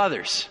show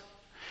others.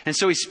 And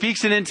so he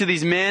speaks it into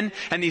these men,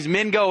 and these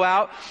men go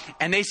out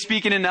and they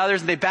speak it into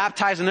others, and they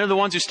baptize, and they're the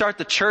ones who start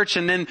the church.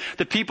 And then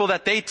the people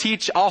that they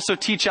teach also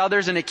teach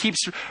others, and it keeps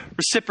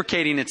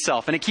reciprocating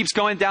itself. And it keeps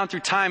going down through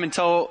time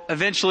until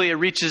eventually it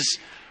reaches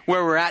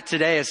where we're at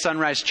today as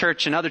Sunrise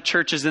Church and other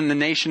churches in the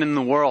nation and in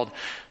the world.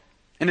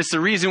 And it's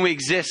the reason we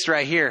exist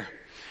right here.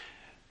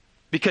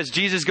 Because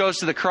Jesus goes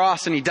to the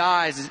cross and he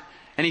dies,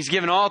 and he's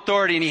given all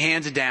authority and he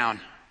hands it down.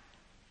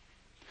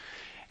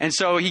 And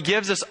so he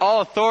gives us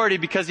all authority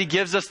because he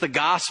gives us the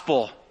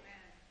gospel.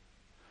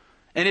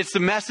 And it's the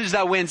message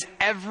that wins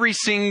every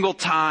single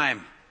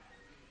time.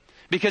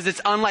 Because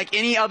it's unlike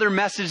any other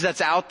message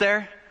that's out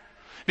there.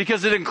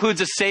 Because it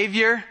includes a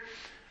Savior.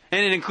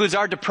 And it includes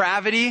our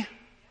depravity.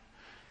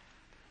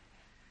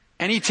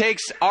 And he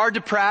takes our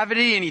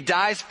depravity and he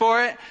dies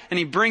for it. And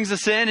he brings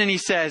us in and he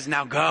says,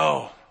 now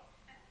go.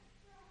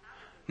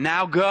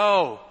 Now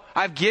go.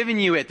 I've given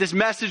you it. This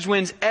message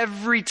wins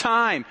every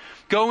time.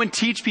 Go and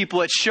teach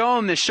people it. Show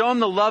them this. Show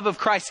them the love of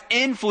Christ.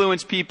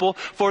 Influence people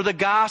for the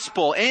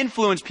gospel.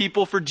 Influence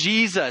people for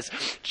Jesus.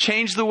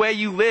 Change the way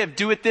you live.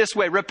 Do it this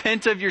way.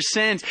 Repent of your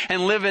sins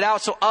and live it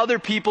out so other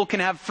people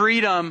can have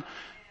freedom.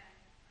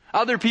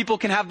 Other people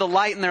can have the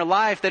light in their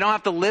life. They don't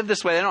have to live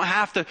this way. They don't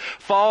have to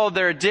follow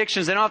their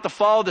addictions. They don't have to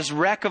follow this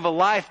wreck of a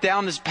life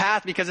down this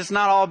path, because it's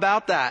not all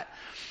about that.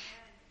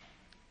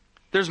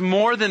 There's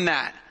more than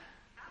that.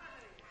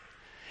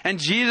 And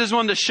Jesus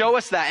wanted to show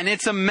us that. And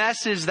it's a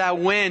message that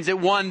wins. It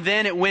won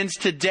then. It wins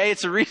today.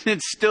 It's the reason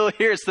it's still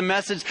here. It's the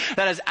message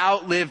that has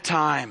outlived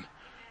time.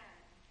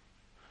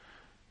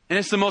 And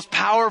it's the most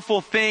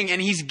powerful thing.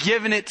 And he's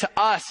given it to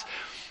us.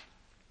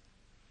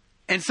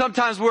 And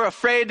sometimes we're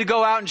afraid to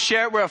go out and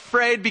share it. We're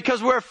afraid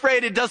because we're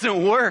afraid it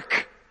doesn't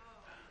work.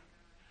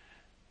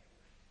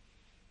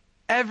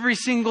 Every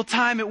single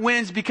time it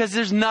wins because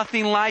there's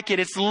nothing like it.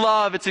 It's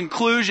love. It's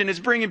inclusion. It's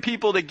bringing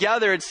people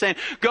together. It's saying,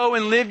 go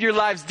and live your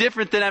lives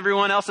different than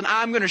everyone else, and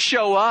I'm going to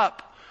show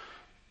up.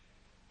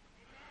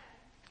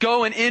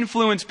 Go and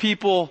influence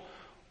people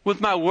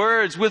with my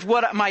words, with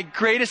what my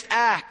greatest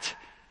act,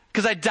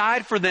 because I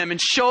died for them, and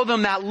show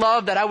them that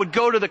love, that I would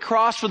go to the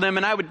cross for them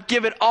and I would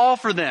give it all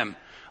for them.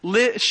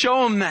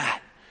 Show them that.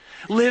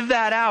 Live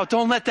that out.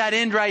 Don't let that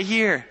end right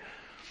here.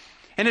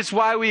 And it's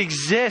why we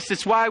exist.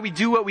 It's why we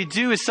do what we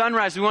do as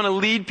Sunrise. We want to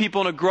lead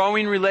people in a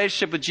growing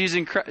relationship with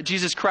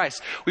Jesus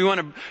Christ. We want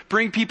to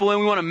bring people in.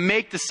 We want to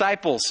make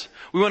disciples.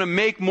 We want to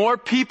make more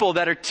people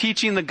that are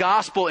teaching the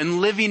gospel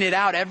and living it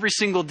out every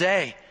single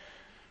day.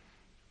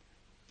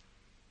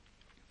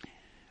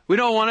 We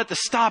don't want it to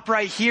stop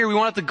right here. We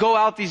want it to go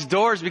out these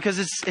doors because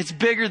it's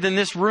bigger than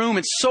this room.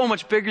 It's so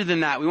much bigger than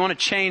that. We want to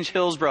change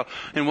Hillsboro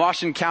and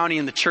Washington County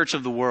and the church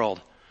of the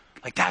world.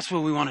 Like, that's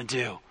what we want to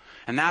do.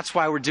 And that's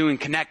why we're doing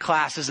Connect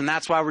classes, and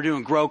that's why we're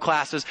doing Grow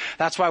classes.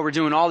 That's why we're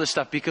doing all this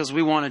stuff, because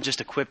we want to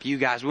just equip you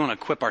guys. We want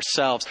to equip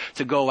ourselves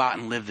to go out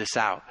and live this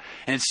out.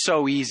 And it's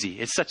so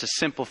easy. It's such a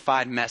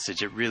simplified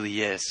message. It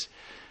really is.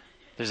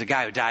 There's a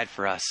guy who died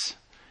for us,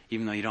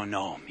 even though you don't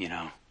know him, you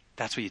know.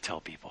 That's what you tell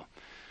people.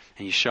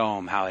 And you show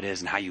them how it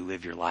is and how you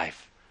live your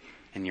life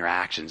and your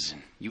actions,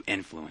 and you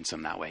influence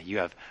them that way. You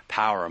have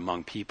power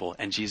among people,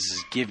 and Jesus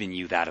has given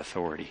you that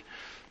authority.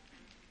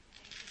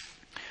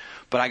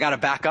 But I got to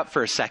back up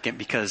for a second,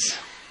 because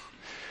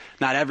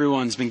not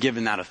everyone's been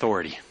given that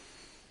authority.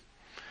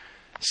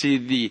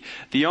 See,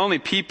 the only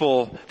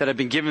people that have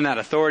been given that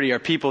authority are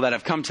people that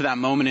have come to that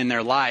moment in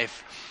their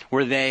life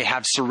where they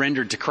have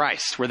surrendered to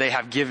Christ, where they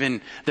have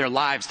given their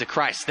lives to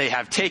Christ. They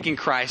have taken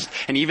Christ,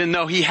 and even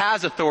though he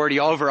has authority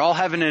over all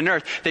heaven and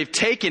earth, they've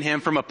taken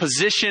him from a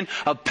position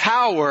of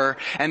power,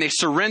 and they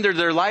surrendered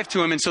their life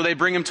to him, and so they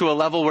bring him to a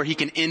level where he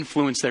can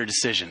influence their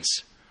decisions.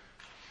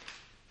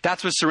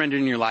 That's what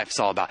surrendering your life is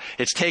all about.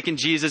 It's taking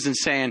Jesus and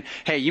saying,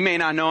 hey, you may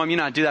not know him, you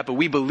not do that, but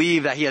we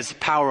believe that he has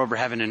power over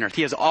heaven and earth.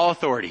 He has all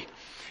authority.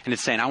 And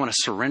it's saying, I want to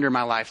surrender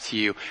my life to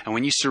you. And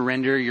when you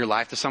surrender your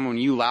life to someone,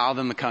 when you allow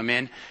them to come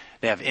in,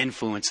 they have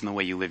influence in the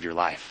way you live your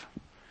life.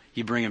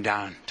 You bring them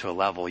down to a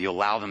level. You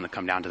allow them to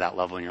come down to that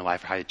level in your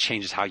life. How it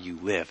changes how you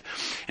live.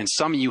 And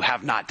some of you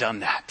have not done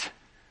that.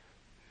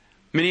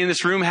 Many in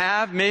this room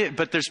have,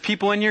 but there's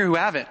people in here who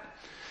haven't.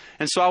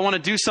 And so I want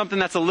to do something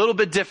that's a little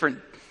bit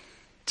different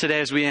today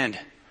as we end.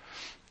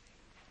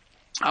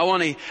 I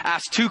want to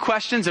ask two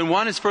questions, and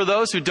one is for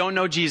those who don't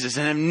know Jesus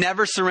and have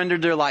never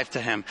surrendered their life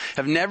to him,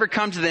 have never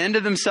come to the end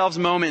of themselves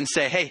moment and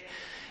say, hey,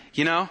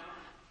 you know,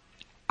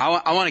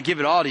 I want to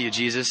give it all to you,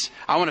 Jesus.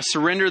 I want to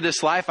surrender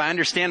this life. I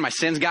understand my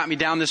sins got me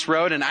down this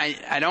road, and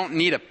I don't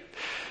need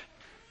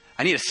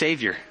I need a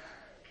Savior.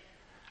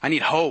 I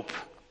need hope.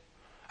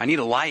 I need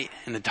a light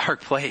in the dark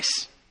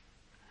place.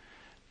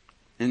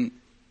 And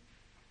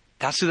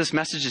that's who this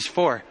message is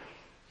for.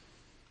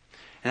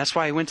 And that's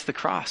why he went to the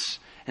cross.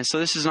 And so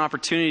this is an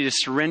opportunity to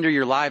surrender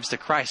your lives to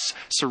Christ.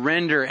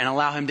 Surrender and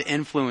allow him to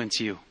influence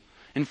you.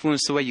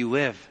 Influence the way you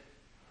live.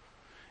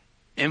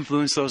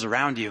 Influence those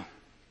around you.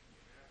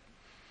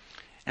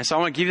 And so I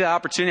want to give you that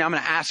opportunity. I'm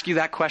going to ask you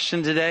that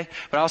question today,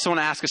 but I also want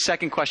to ask a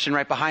second question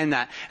right behind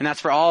that. And that's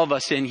for all of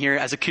us in here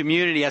as a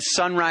community, as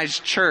Sunrise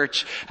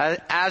Church,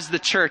 as the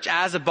church,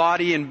 as a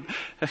body and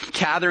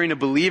gathering of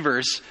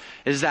believers,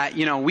 is that,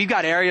 we've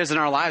got areas in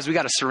our lives we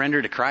got to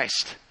surrender to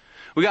Christ.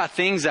 We got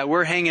things that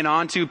we're hanging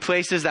on to,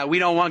 places that we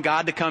don't want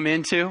God to come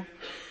into.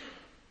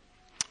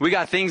 We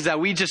got things that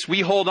we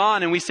hold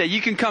on and we say,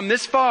 you can come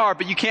this far,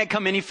 but you can't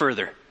come any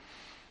further.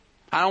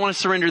 I don't want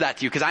to surrender that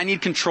to you because I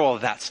need control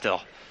of that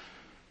still.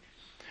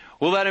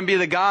 We'll let him be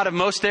the God of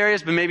most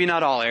areas, but maybe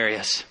not all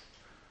areas.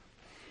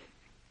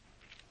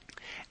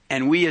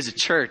 And we as a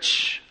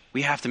church,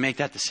 we have to make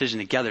that decision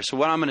together. So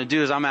what I'm going to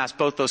do is I'm going to ask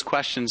both those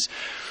questions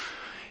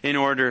in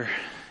order.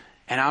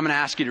 And I'm going to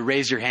ask you to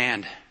raise your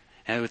hand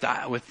and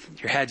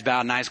with your heads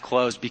bowed and eyes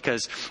closed,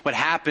 because what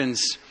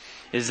happens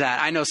is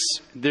that I know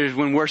there's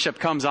when worship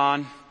comes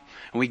on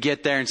and we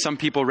get there and some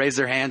people raise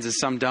their hands and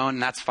some don't,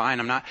 and that's fine.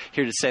 I'm not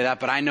here to say that,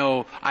 but I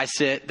know I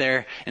sit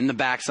there in the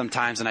back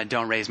sometimes and I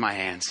don't raise my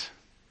hands.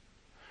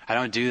 I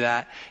don't do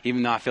that,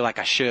 even though I feel like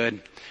I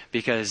should,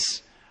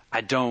 because I'm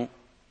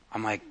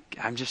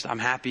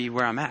happy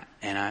where I'm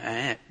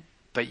at.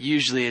 But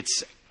usually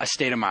it's a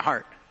state of my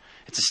heart.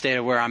 It's a state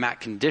of where I'm at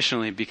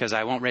conditionally, because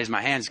I won't raise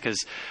my hands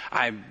because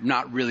I'm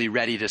not really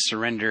ready to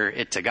surrender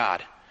it to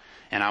God.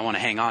 And I want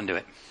to hang on to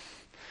it.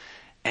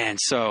 And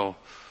so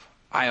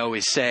I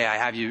always say, I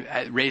have you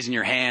raising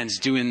your hands,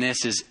 doing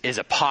this is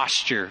a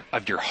posture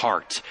of your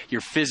heart.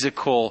 Your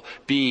physical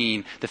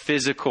being, the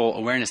physical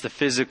awareness, the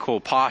physical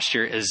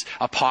posture is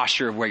a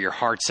posture of where your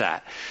heart's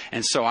at.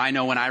 And so I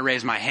know when I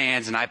raise my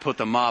hands and I put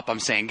them up, I'm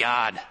saying,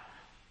 God,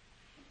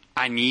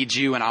 I need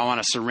you and I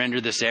want to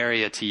surrender this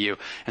area to you.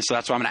 And so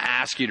that's why I'm going to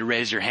ask you to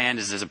raise your hand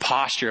as a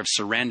posture of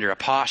surrender, a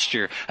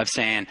posture of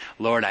saying,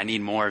 Lord, I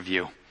need more of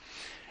you.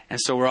 And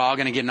so we're all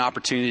going to get an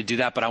opportunity to do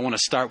that. But I want to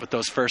start with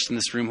those first in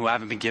this room who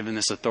haven't been given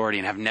this authority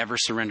and have never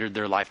surrendered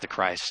their life to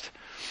Christ.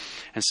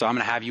 And so I'm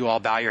going to have you all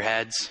bow your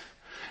heads,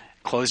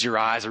 close your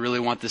eyes. I really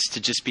want this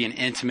to just be an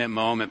intimate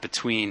moment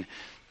between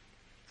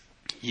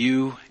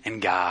you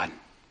and God.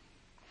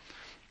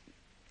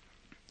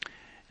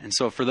 And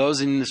so for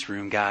those in this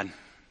room, God,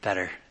 that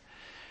are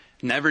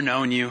never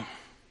known you,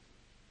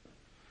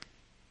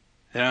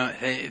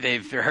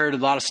 they've heard a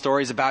lot of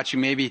stories about you,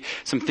 maybe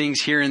some things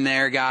here and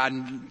there,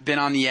 God, been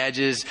on the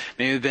edges,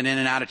 maybe been in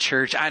and out of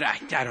church. I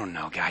don't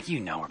know, God. You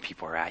know where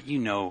people are at. You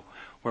know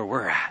where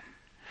we're at.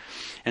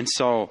 And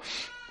so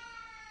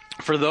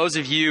for those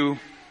of you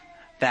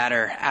that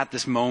are at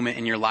this moment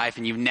in your life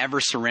and you've never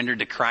surrendered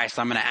to Christ,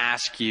 I'm going to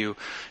ask you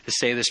to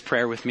say this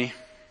prayer with me.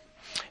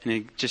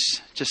 And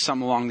just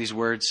something along these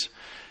words.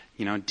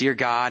 Dear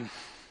God,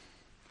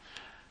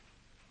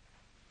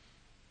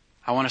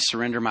 I want to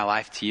surrender my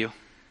life to you.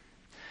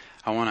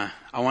 I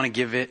want to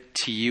give it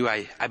to you.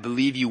 I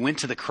believe you went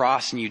to the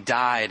cross and you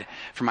died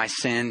for my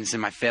sins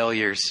and my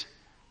failures.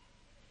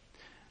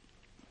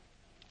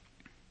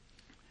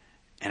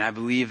 And I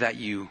believe that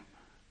you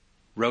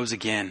rose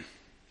again.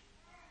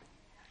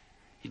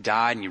 You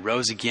died and you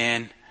rose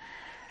again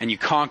and you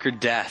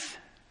conquered death.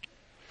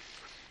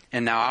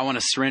 And now I want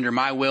to surrender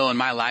my will and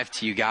my life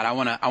to you, God. I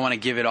want to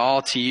give it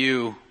all to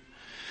you,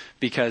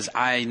 because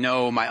I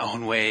know my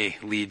own way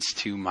leads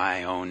to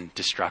my own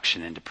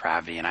destruction and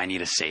depravity, and I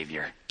need a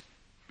Savior.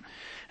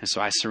 And so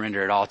I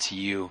surrender it all to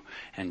you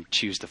and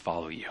choose to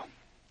follow you.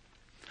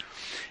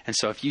 And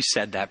so if you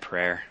said that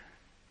prayer,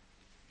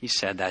 you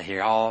said that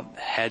here, all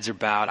heads are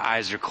bowed,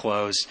 eyes are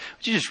closed,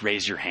 would you just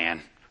raise your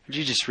hand? Would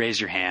you just raise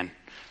your hand?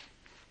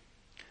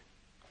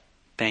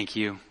 Thank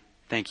you.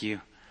 Thank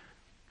you.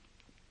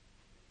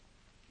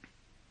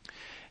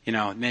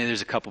 Maybe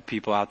there's a couple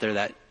people out there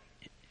that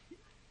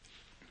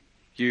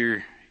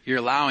you're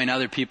allowing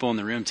other people in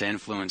the room to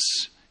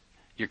influence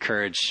your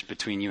courage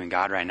between you and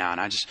God right now. And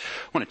I just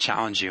want to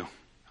challenge you.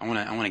 I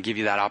want to give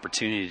you that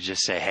opportunity to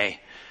just say, hey,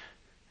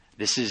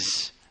 this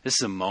is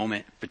a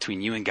moment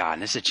between you and God,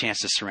 and this is a chance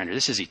to surrender.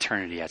 This is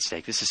eternity at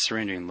stake. This is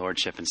surrendering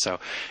lordship. And so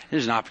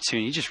there's an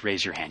opportunity. You just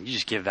raise your hand. You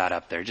just give that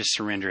up there. Just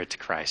surrender it to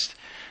Christ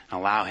and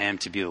allow him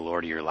to be the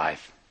Lord of your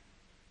life.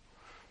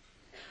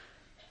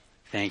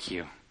 Thank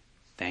you.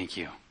 Thank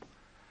you.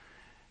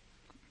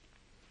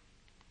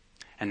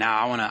 And now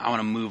I want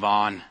to move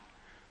on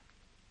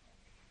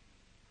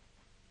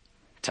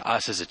to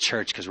us as a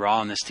church, because we're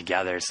all in this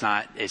together. It's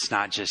not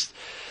just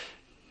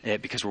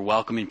it because we're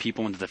welcoming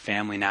people into the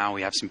family now.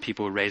 We have some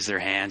people who raise their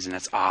hands, and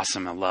that's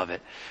awesome. I love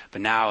it.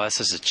 But now us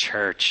as a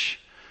church,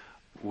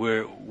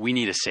 we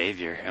need a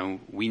Savior, and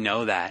we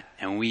know that.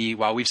 And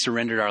while we've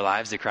surrendered our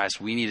lives to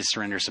Christ, we need to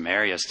surrender some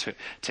areas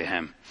to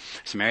him,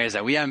 some areas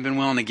that we haven't been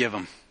willing to give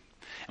him.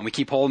 And we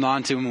keep holding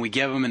on to them, and we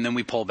give them, and then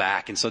we pull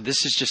back. And so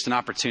this is just an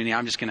opportunity.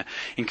 I'm just going to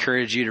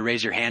encourage you to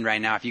raise your hand right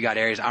now. If you got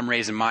areas, I'm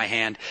raising my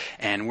hand,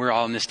 and we're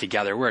all in this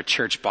together. We're a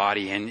church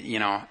body, and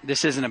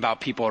this isn't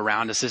about people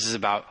around us. This is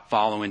about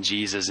following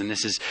Jesus, and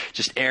this is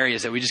just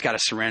areas that we just got to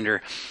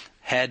surrender.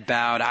 Head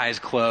bowed, eyes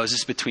closed.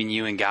 This is between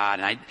you and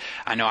God. And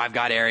I know I've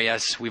got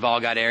areas. We've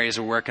all got areas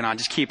we're working on.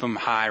 Just keep them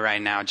high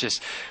right now. This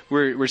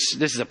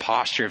is a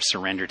posture of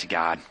surrender to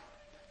God.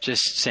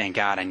 just saying,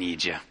 God, I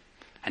need you.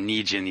 I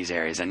need you in these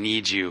areas. I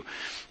need you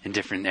in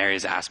different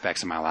areas,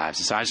 aspects of my lives.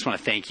 And so I just want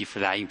to thank you for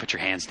that. You can put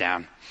your hands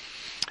down.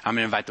 I'm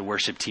going to invite the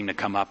worship team to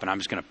come up, and I'm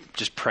just going to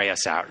just pray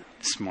us out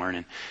this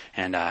morning.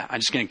 And I'm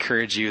just going to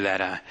encourage you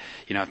that,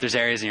 if there's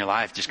areas in your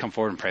life, just come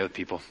forward and pray with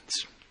people.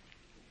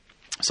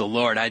 So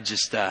Lord, I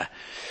just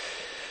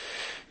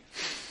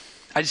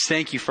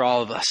thank you for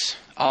all of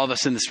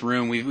us in this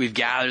room. We've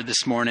gathered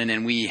this morning,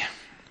 and we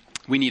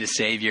need a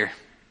Savior.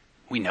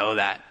 We know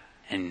that.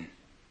 And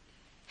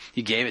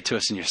you gave it to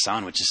us in your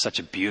Son, which is such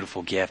a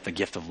beautiful gift, the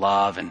gift of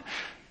love. And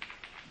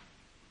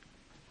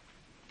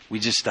we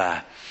just,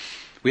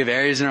 we have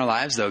areas in our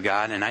lives though,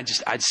 God, and I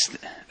just,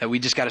 that we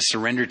just got to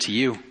surrender to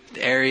you.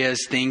 The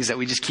areas, things that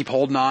we just keep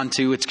holding on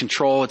to. It's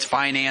control, it's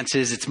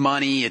finances, it's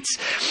money, it's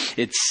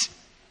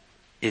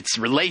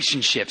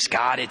relationships,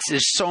 God.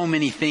 There's so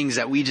many things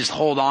that we just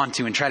hold on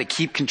to and try to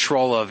keep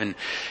control of. And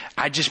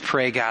I just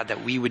pray, God,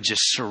 that we would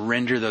just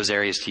surrender those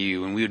areas to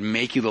you, and we would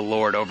make you the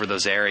Lord over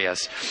those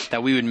areas,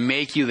 that we would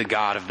make you the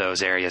God of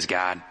those areas,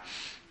 God.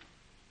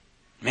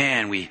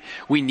 Man, we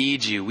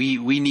need you.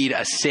 We need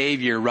a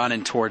Savior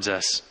running towards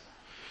us.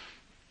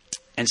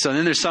 And so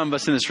then there's some of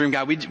us in this room,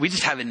 God, we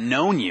just haven't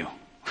known you.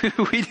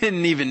 We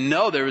didn't even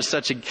know there was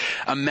such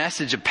a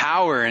message of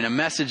power and a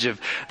message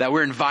of that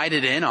we're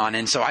invited in on.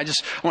 And so I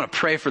want to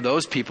pray for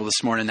those people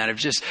this morning that have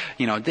just,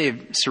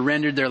 they've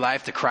surrendered their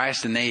life to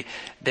Christ, and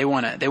they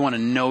want to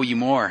know you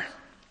more.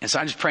 And so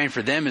I'm just praying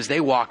for them as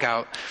they walk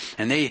out,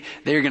 and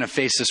they're going to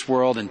face this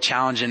world and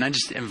challenge. And I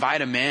just invite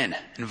them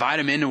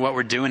into what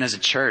we're doing as a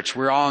church.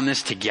 We're all in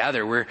this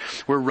together. We're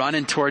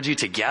running towards you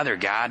together,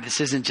 God.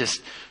 This isn't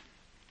just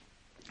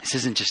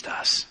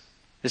us.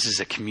 This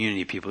is a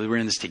community of people. We're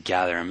in this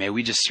together. And may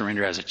we just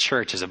surrender as a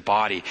church, as a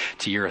body,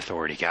 to your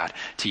authority, God,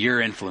 to your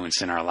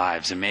influence in our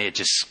lives. And may it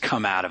just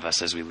come out of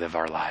us as we live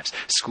our lives,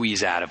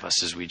 squeeze out of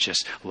us as we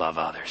just love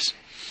others.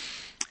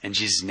 In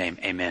Jesus' name,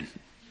 amen.